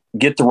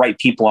get the right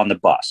people on the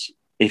bus.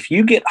 If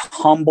you get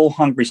humble,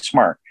 hungry,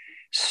 smart,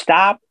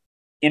 stop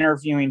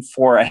interviewing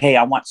for hey,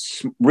 I want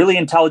really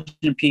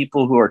intelligent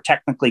people who are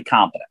technically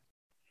competent.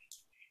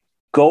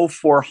 Go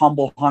for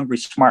humble, hungry,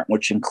 smart,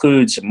 which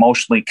includes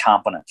emotionally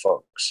competent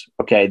folks.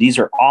 Okay, these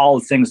are all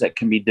things that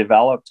can be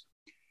developed,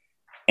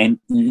 and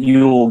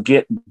you'll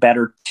get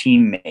better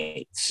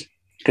teammates.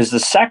 Because the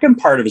second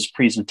part of his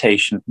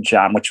presentation,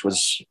 John, which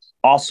was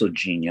also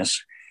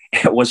genius,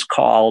 it was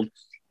called,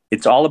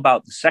 it's all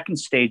about the second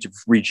stage of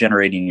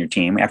regenerating your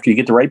team. After you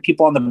get the right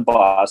people on the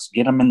bus,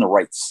 get them in the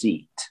right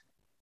seat.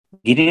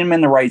 Getting them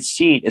in the right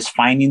seat is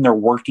finding their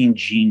working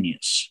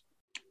genius.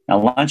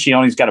 Now,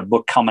 Lencioni's got a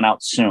book coming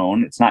out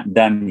soon. It's not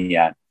done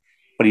yet,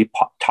 but he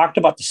talked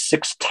about the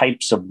 6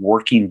 types of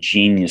working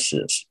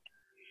geniuses.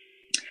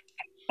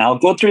 Now, I'll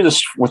go through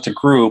this with the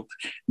group.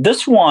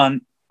 This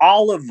one,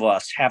 all of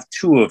us have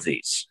 2 of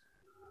these.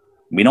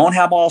 We don't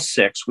have all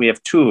 6. We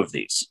have 2 of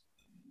these.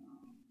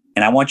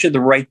 And I want you to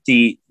write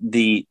the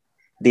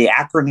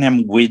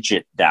acronym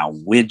WIDGET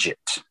down.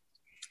 WIDGET.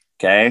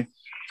 Okay?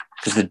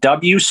 Because the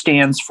W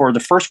stands for the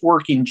first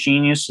working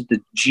genius,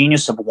 the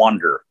genius of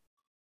wonder.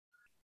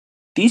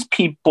 These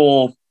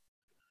people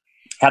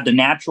have the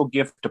natural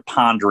gift of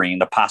pondering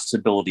the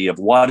possibility of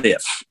what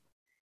if.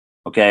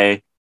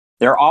 Okay?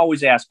 They're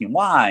always asking,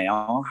 why?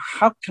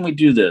 How can we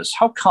do this?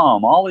 How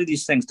come? All of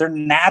these things. They're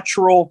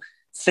natural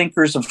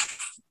thinkers of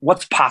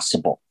what's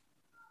possible.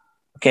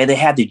 Okay, they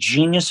have the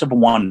genius of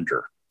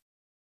wonder.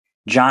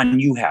 John,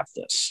 you have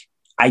this.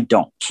 I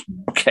don't.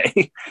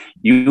 Okay,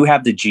 you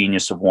have the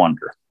genius of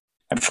wonder.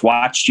 I've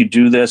watched you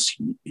do this.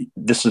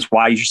 This is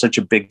why you're such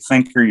a big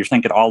thinker. You're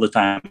thinking all the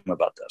time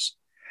about this.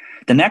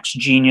 The next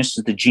genius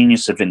is the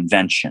genius of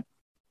invention.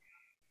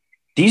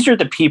 These are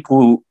the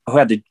people who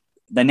have the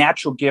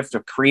natural gift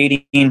of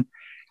creating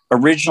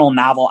original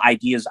novel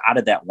ideas out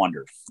of that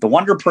wonder. The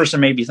wonder person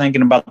may be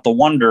thinking about the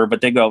wonder,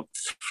 but they go,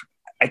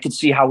 I could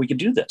see how we could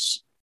do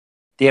this.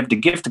 They have the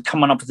gift of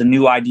coming up with the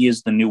new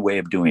ideas, the new way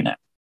of doing it.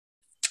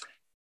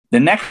 The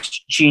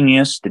next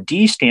genius, the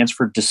D, stands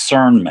for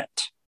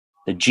discernment.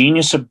 The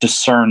genius of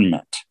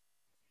discernment.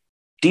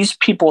 These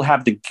people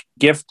have the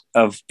gift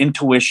of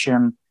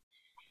intuition.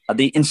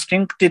 They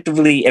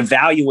instinctively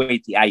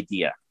evaluate the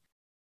idea.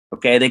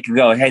 Okay, they could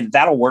go, hey,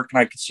 that'll work, and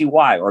I can see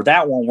why. Or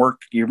that won't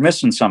work, you're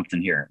missing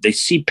something here. They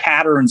see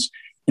patterns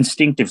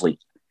instinctively.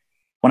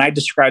 When I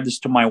described this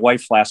to my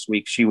wife last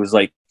week, she was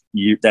like,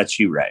 that's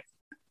you, Ray.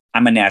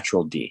 I'm a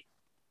natural D.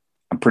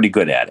 I'm pretty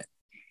good at it.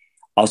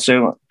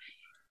 Also,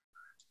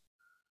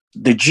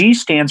 the G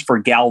stands for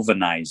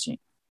galvanizing.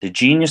 The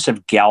genius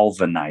of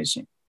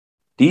galvanizing.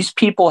 These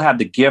people have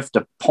the gift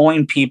of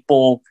pulling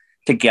people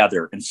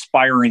together,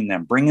 inspiring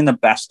them, bringing the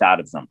best out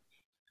of them.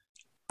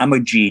 I'm a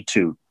G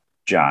too,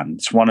 John.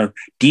 It's one of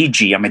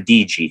DG. I'm a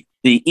DG.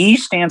 The E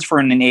stands for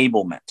an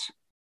enablement.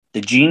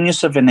 The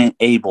genius of an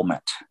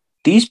enablement.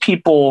 These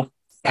people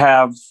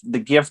have the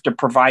gift of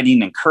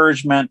providing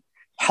encouragement,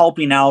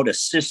 helping out,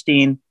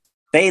 assisting.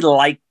 They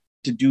like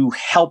to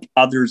help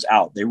others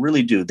out. They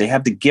really do. They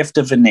have the gift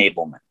of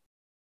enablement.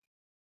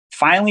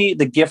 Finally,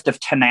 the gift of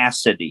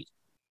tenacity.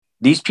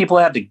 These people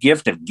have the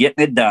gift of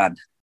getting it done.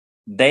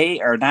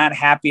 They are not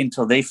happy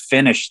until they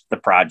finish the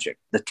project,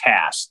 the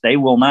task.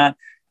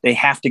 They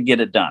have to get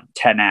it done.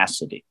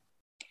 Tenacity.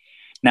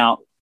 Now,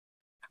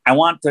 I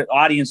want the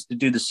audience to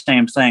do the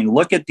same thing.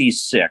 Look at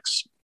these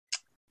 6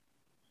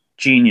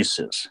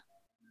 geniuses: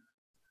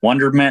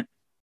 wonderment,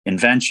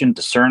 invention,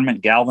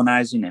 discernment,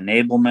 galvanizing,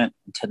 enablement,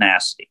 and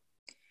tenacity.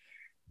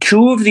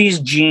 2 of these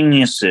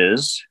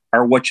geniuses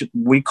are what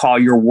we call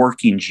your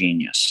working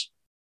genius.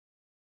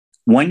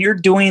 When you're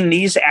doing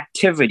these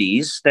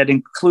activities that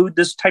include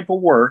this type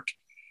of work,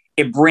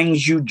 it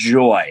brings you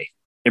joy.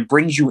 It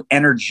brings you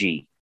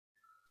energy.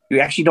 You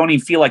actually don't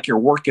even feel like you're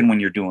working when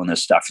you're doing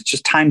this stuff. It's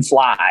just time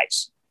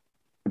flies.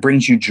 It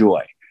brings you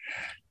joy.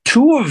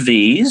 2 of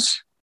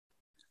these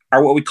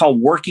are what we call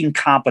working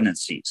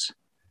competencies.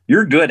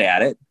 You're good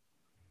at it,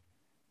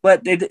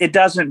 but it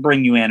doesn't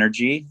bring you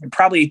energy. It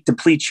probably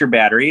depletes your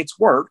battery. It's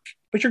work,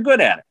 but you're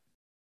good at it.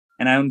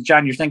 And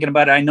John, you're thinking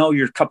about it. I know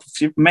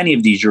many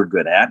of these you're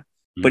good at,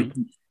 but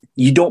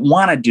you don't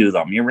want to do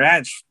them.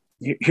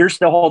 Here's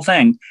the whole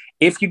thing.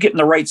 If you get in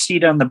the right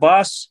seat on the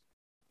bus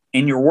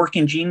in your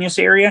working genius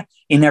area,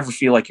 you never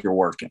feel like you're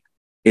working.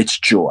 It's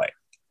joy.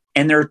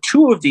 And there are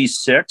 2 of these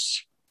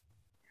 6.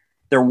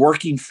 They're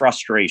working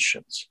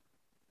frustrations.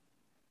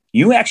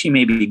 You actually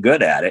may be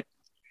good at it,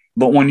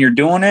 but when you're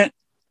doing it,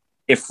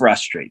 it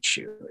frustrates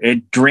you.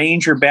 It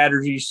drains your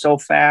battery so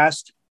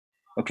fast.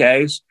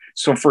 Okay.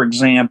 So for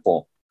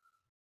example,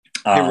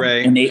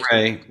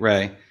 hey,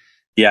 Ray.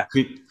 Yeah.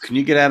 Can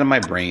you get out of my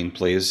brain,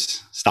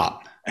 please?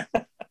 Stop.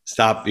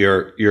 Stop.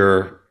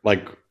 You're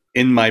like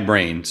in my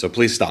brain. So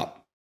please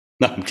stop.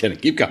 No, I'm kidding.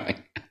 Keep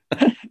going.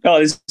 No,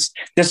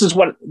 this is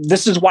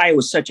why it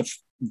was such a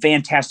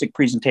fantastic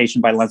presentation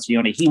by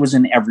Lencioni. He was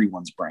in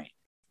everyone's brain.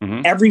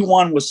 Mm-hmm.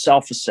 Everyone was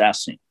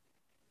self-assessing.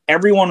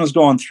 Everyone was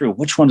going through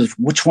which one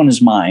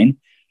is mine.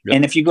 Yep.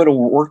 And if you go to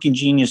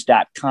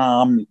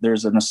workinggenius.com,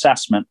 there's an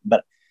assessment,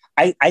 but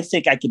I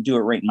think I could do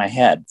it right in my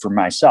head for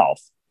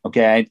myself.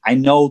 Okay. I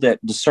know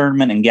that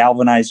discernment and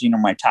galvanizing are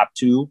my top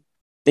 2.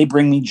 They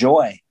bring me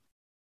joy.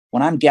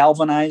 When I'm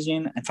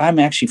galvanizing, if I'm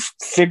actually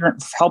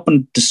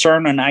helping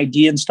discern an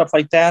idea and stuff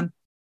like that,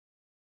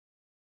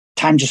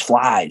 time just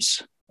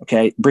flies.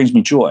 Okay. It brings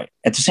me joy.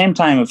 At the same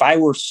time, if I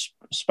were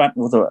spent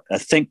with a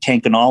think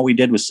tank and all we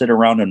did was sit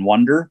around and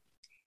wonder,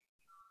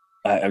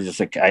 I was just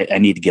like, I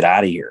need to get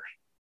out of here.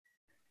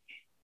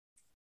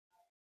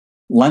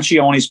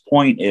 Lencioni's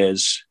point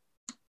is,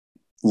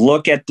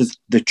 look at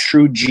the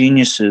true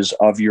geniuses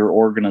of your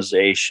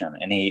organization.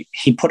 And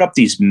he put up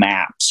these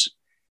maps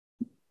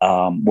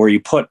where you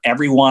put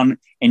everyone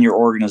in your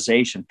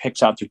organization,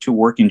 picks out their 2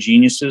 working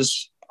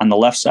geniuses on the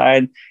left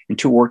side and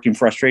 2 working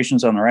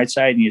frustrations on the right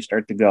side. And you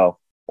start to go,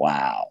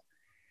 wow,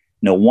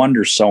 no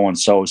wonder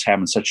so-and-so is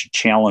having such a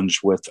challenge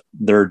with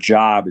their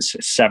job. Is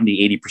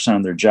 70, 80%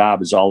 of their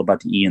job is all about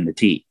the E and the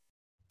T.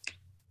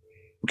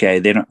 Okay.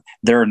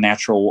 They're a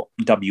natural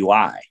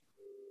WI.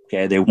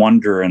 Okay. They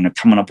wonder and they're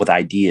coming up with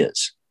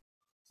ideas.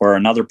 Or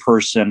another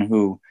person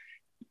who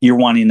you're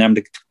wanting them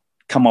to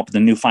come up with a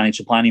new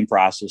financial planning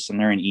process and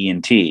they're an E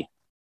and T.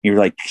 You're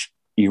like,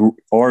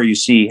 you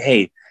see,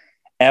 hey,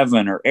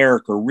 Evan or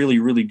Eric are really,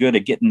 really good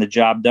at getting the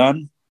job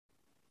done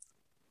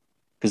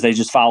because they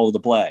just follow the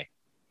play.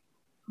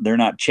 They're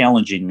not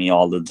challenging me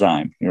all the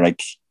time. You're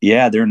like,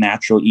 yeah, they're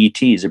natural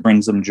ETs. It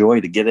brings them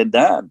joy to get it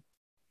done.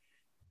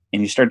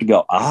 And you start to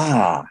go,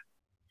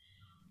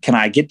 can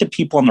I get the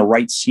people on the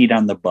right seat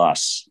on the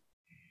bus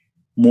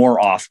more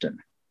often?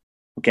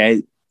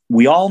 Okay.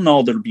 we all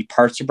know there'll be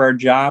parts of our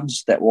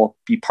jobs that will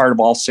be part of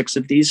all 6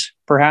 of these,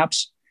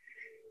 perhaps.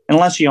 And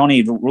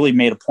Lencioni really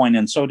made a point,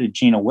 and so did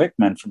Gino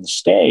Wickman from the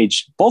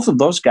stage. Both of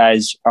those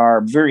guys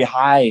are very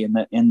high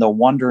in the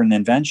wonder and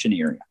invention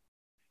area.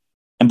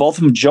 And both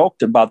of them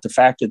joked about the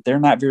fact that they're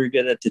not very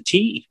good at the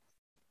T,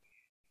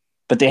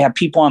 but they have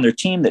people on their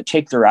team that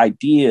take their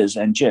ideas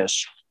and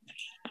just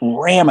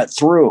ram it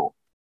through.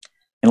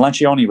 And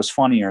Lencioni was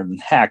funnier than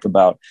heck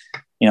about,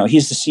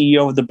 he's the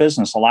CEO of the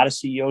business. A lot of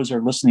CEOs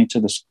are listening to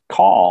this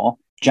call.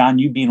 John,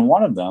 you being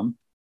one of them,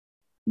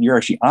 you're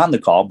actually on the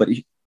call, but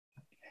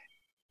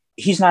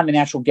he's not a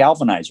natural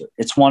galvanizer.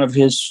 It's one of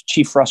his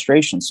chief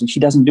frustrations, and he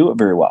doesn't do it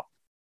very well.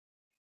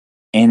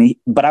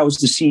 But I was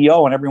the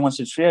CEO, and everyone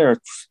says,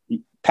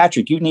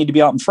 Patrick, you need to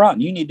be out in front.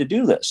 You need to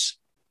do this.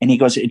 And he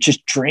goes, it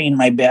just drained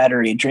my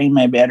battery. I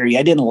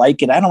didn't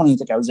like it. I don't even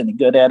think I was any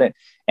good at it.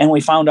 And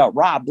we found out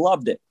Rob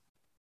loved it.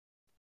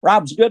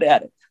 Rob's good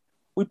at it.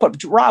 We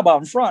put Rob out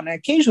in front. And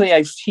occasionally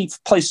he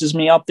places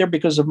me up there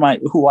because of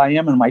who I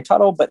am and my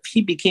title, but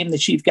he became the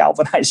chief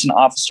galvanizing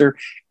officer,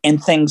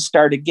 and things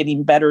started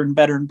getting better and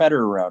better and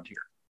better around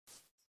here.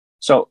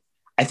 So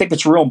I think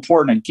it's real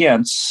important,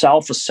 again,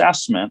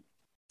 self-assessment.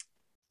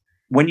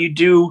 When you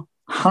do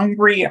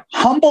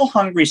humble,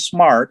 hungry,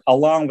 smart,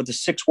 along with the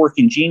 6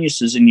 working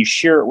geniuses, and you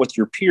share it with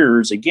your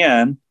peers,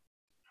 again,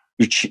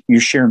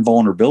 you're sharing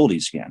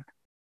vulnerabilities again.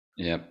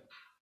 Yep.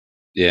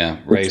 Yeah,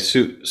 Ray,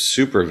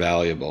 super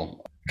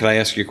valuable. Could I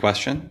ask you a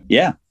question?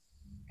 Yeah.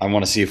 I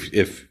want to see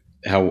if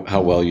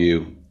how well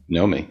you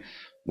know me.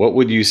 What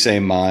would you say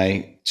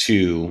my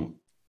 2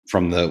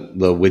 from the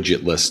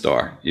widget list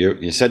are?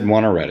 You said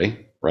 1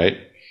 already, right?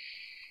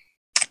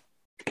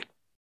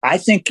 I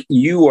think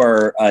you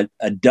are a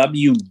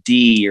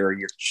WD, or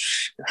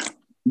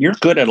you're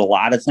good at a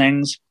lot of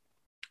things.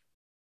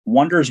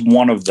 Wonder's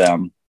one of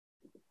them,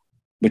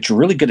 but you're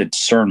really good at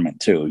discernment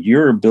too.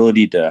 Your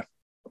ability to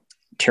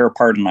tear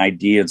apart an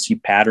idea and see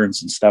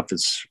patterns and stuff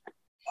is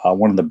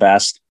one of the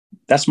best.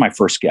 That's my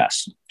first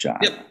guess, John.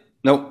 Yep.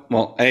 Nope.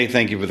 Well, A,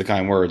 thank you for the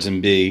kind words.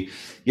 And B,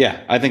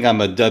 yeah, I think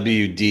I'm a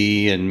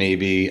WD, and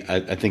maybe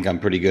I think I'm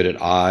pretty good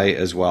at I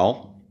as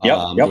well.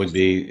 Yep. Would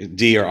be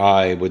D or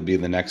I would be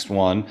the next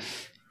one.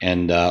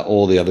 And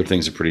all the other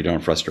things are pretty darn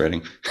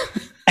frustrating.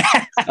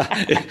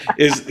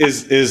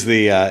 is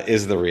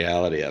the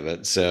reality of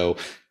it. So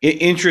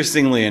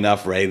interestingly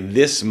enough, Ray,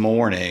 this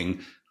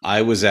morning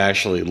I was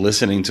actually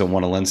listening to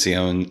one of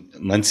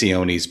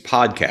Lencioni's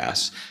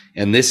podcasts,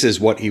 and this is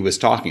what he was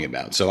talking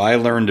about. So I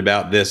learned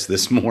about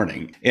this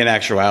morning, in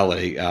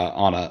actuality,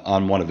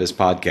 on one of his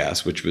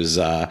podcasts, which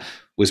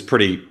was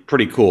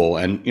pretty cool.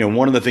 And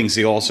one of the things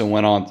he also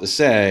went on to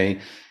say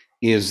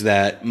is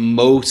that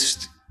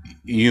most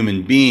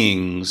human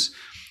beings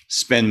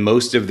spend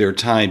most of their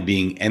time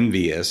being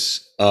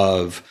envious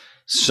of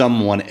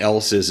someone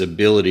else's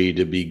ability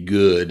to be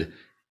good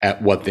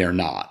at what they're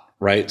not.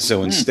 Right.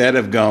 So instead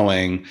of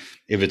going,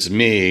 if it's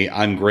me,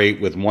 I'm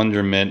great with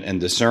wonderment and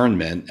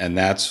discernment, and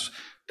that's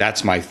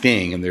my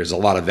thing, and there's a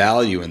lot of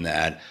value in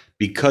that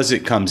because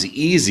it comes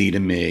easy to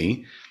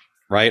me.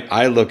 Right.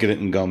 I look at it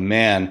and go,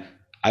 man,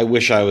 I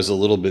wish I was a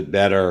little bit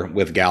better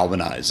with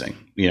galvanizing,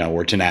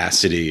 or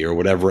tenacity or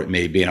whatever it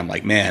may be. And I'm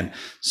like, man,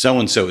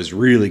 so-and-so is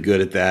really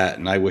good at that.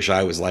 And I wish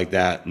I was like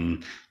that.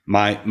 And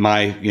my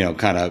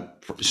kind of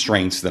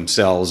strengths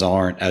themselves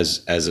aren't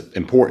as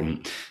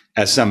important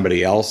as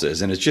somebody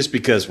else's. And it's just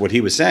because what he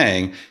was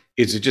saying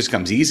is it just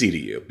comes easy to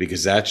you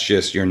because that's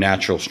just your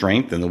natural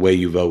strength and the way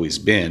you've always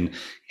been.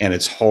 And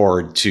it's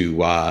hard to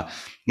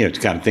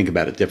kind of think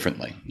about it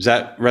differently. Does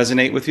that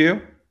resonate with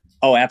you?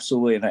 Oh,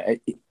 absolutely. And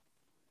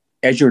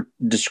as you're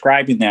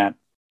describing that,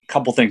 a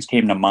couple things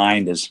came to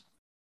mind. Is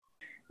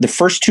the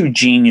first 2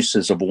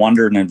 geniuses of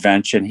wonder and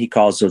invention, he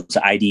calls those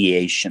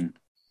ideation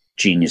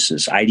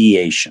geniuses.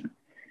 Ideation.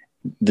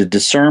 The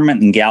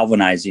discernment and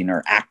galvanizing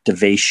are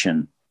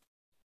activation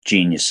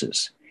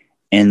geniuses.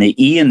 And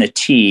the E and the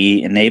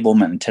T,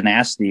 enablement and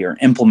tenacity, are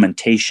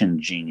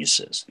implementation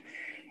geniuses.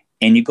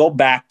 And you go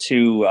back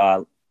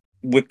to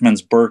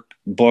Wickman's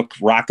book,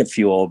 Rocket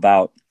Fuel,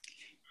 about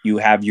you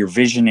have your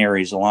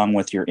visionaries along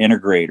with your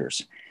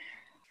integrators.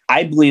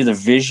 I believe the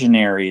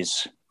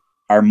visionaries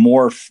are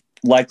more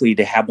likely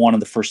to have one of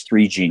the first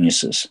 3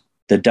 geniuses,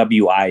 the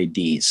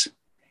WIDs.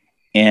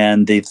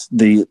 And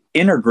the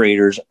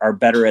integrators are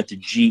better at the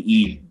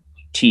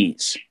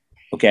GETs.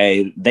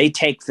 Okay, they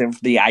take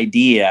the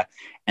idea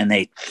and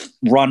they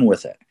run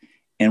with it.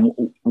 And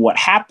what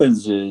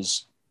happens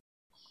is,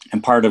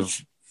 and part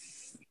of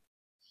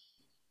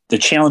the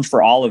challenge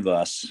for all of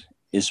us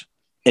is,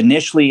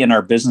 initially in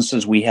our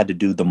businesses, we had to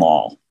do them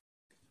all.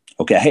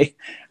 Okay,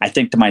 I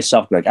think to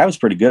myself, like, I was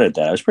pretty good at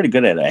that. I was pretty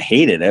good at it. I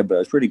hated it, but I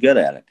was pretty good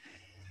at it.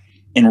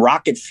 In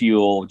Rocket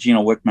Fuel,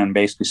 Gino Wickman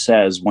basically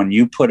says, when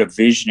you put a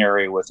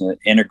visionary with an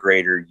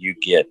integrator, you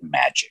get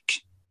magic.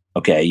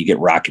 Okay, you get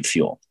rocket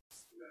fuel.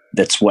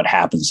 That's what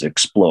happens. It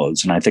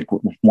explodes. And I think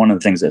one of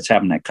the things that's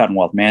happened at Cut and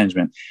Wealth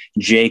Management,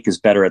 Jake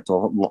is better at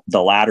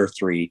the latter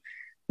 3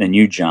 than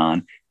you,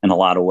 John, in a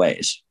lot of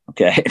ways.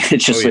 Okay,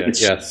 it's just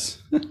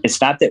yes.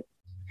 It's not that.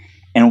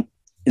 And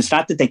it's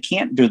not that they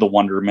can't do the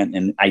wonderment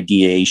and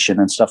ideation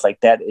and stuff like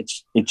that.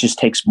 It just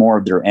takes more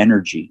of their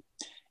energy.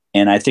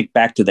 And I think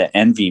back to the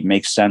envy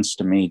makes sense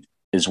to me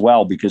as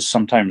well, because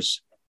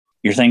sometimes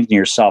you're thinking to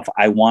yourself,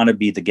 I want to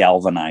be the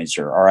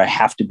galvanizer, or I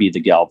have to be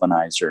the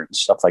galvanizer and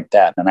stuff like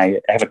that. And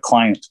I have a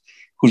client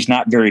who's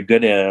not very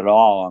good at it at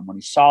all. And when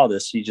he saw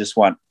this, he just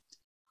went,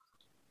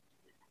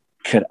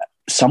 could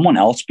someone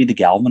else be the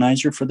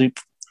galvanizer for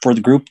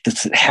the group?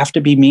 Does it have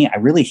to be me? I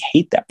really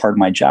hate that part of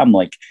my job. I'm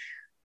like,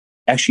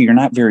 actually, you're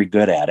not very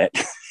good at it.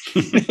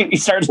 He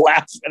started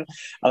laughing. I'm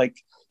like,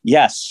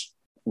 yes,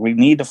 we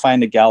need to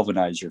find a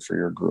galvanizer for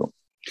your group.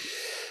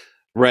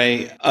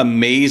 Ray,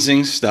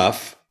 amazing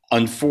stuff.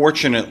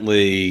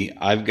 Unfortunately,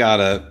 I've got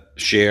to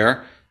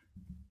share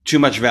too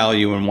much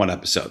value in one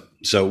episode.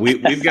 So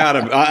we've got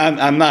to,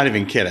 I'm not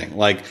even kidding,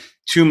 like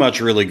too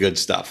much really good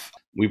stuff.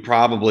 We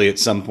probably at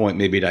some point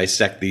maybe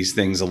dissect these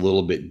things a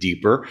little bit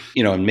deeper,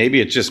 and maybe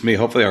it's just me.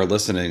 Hopefully our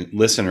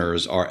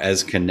listeners are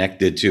as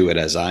connected to it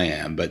as I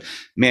am. But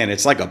man,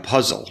 it's like a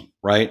puzzle,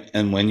 right?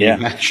 And when you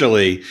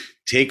actually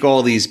take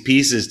all these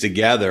pieces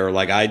together,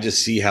 like I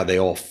just see how they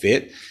all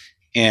fit.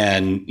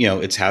 And,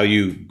 it's how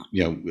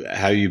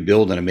you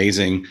build an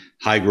amazing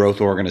high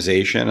growth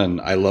organization. And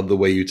I love the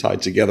way you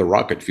tied together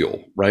rocket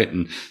fuel, right?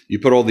 And you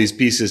put all these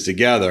pieces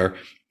together.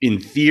 In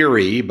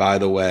theory, by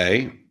the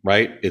way,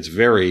 right? It's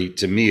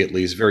to me at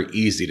least, very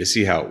easy to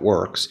see how it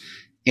works.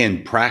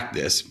 In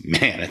practice,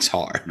 man, it's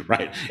hard,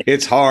 right?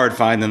 It's hard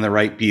finding the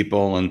right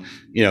people and,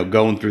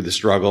 going through the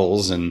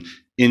struggles and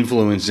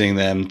influencing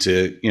them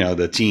to,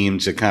 the team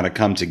to kind of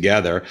come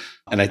together.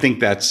 And I think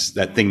that's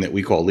that thing that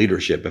we call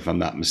leadership, if I'm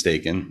not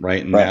mistaken,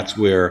 right? And that's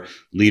where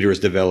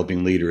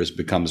developing leaders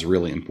becomes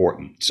really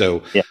important.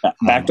 So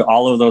back to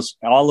all those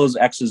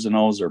X's and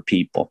O's are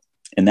people.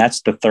 And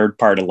that's the third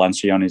part of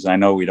Lencioni's. I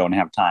know we don't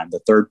have time. The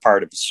third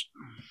part is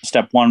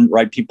step one,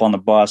 right people on the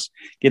bus,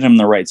 get them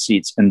the right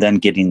seats, and then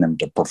getting them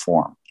to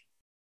perform.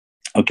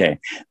 Okay.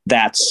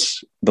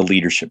 That's the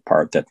leadership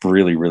part that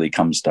really, really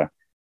comes to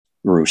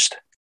roost.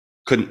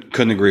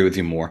 Couldn't agree with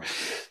you more.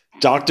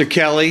 Dr.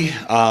 Kelly,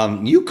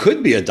 you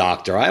could be a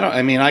doctor.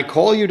 I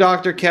call you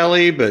Dr.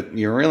 Kelly, but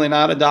you're really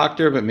not a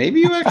doctor, but maybe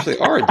you actually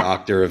are a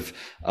doctor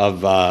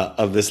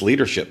of this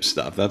leadership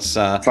stuff. That's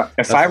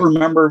if I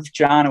remember,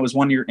 John, it was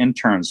one of your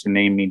interns who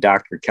named me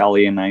Dr.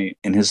 Kelly, and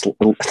in his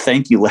little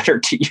thank you letter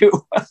to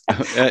you.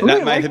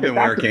 That might have been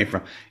where it came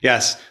from.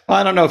 Yes. Well,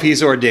 I don't know if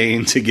he's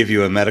ordained to give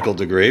you a medical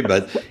degree,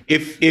 but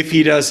if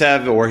he does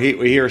have, or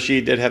he or she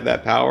did have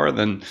that power,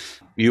 then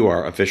you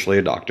are officially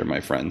a doctor, my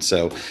friend.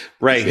 So,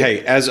 Ray, hey,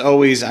 as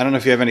always, I don't know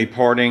if you have any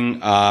parting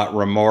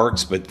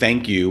remarks, but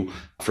thank you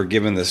for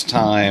giving this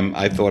time.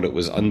 I thought it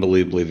was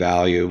unbelievably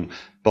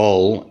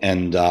valuable,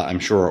 and I'm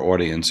sure our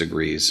audience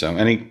agrees. So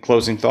any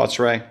closing thoughts,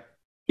 Ray?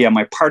 Yeah,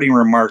 my parting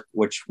remark,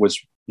 which was,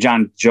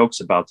 John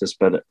jokes about this,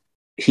 but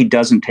he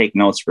doesn't take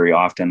notes very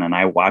often, and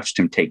I watched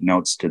him take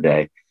notes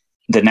today.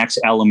 The next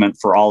element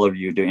for all of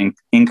you to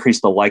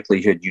increase the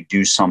likelihood you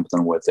do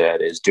something with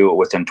it is do it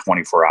within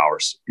 24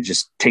 hours. You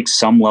just take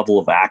some level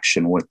of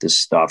action with this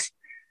stuff,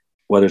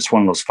 whether it's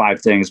one of those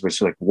 5 things, but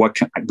it's like,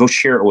 go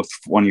share it with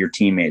one of your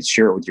teammates,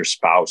 share it with your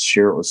spouse,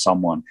 share it with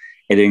someone.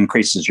 It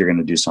increases, you're going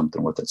to do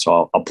something with it.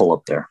 So I'll pull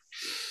up there.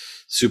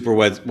 Super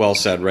well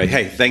said, Ray.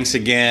 Hey, thanks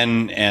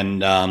again.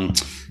 And,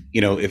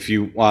 if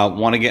you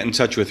want to get in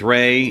touch with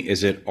Ray,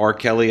 is it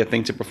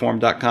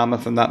rkelly@thinktoperform.com,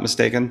 if I'm not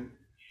mistaken?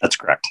 That's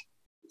correct.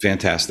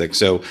 Fantastic.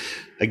 So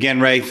again,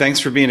 Ray, thanks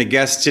for being a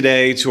guest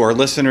today. To our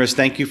listeners,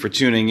 thank you for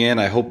tuning in.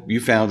 I hope you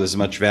found as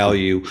much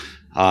value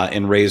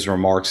in Ray's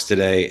remarks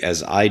today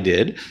as I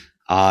did.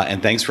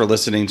 And thanks for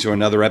listening to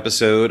another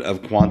episode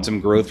of Quantum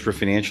Growth for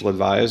Financial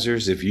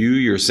Advisors. If you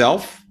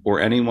yourself or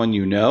anyone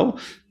you know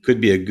could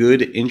be a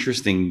good,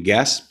 interesting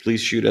guest, please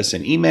shoot us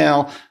an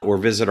email or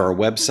visit our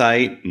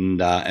website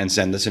and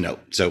send us a note.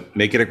 So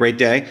make it a great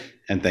day,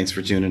 and thanks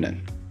for tuning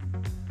in.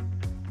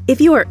 If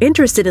you are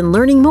interested in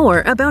learning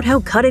more about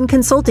how Cut-In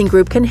Consulting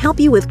Group can help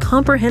you with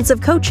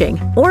comprehensive coaching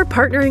or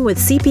partnering with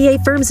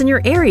CPA firms in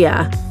your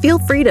area, feel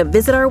free to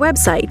visit our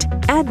website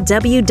at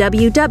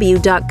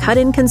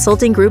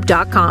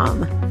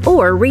www.cuttinconsultinggroup.com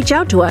or reach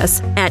out to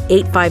us at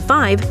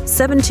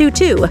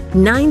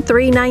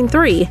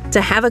 855-722-9393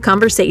 to have a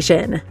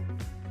conversation.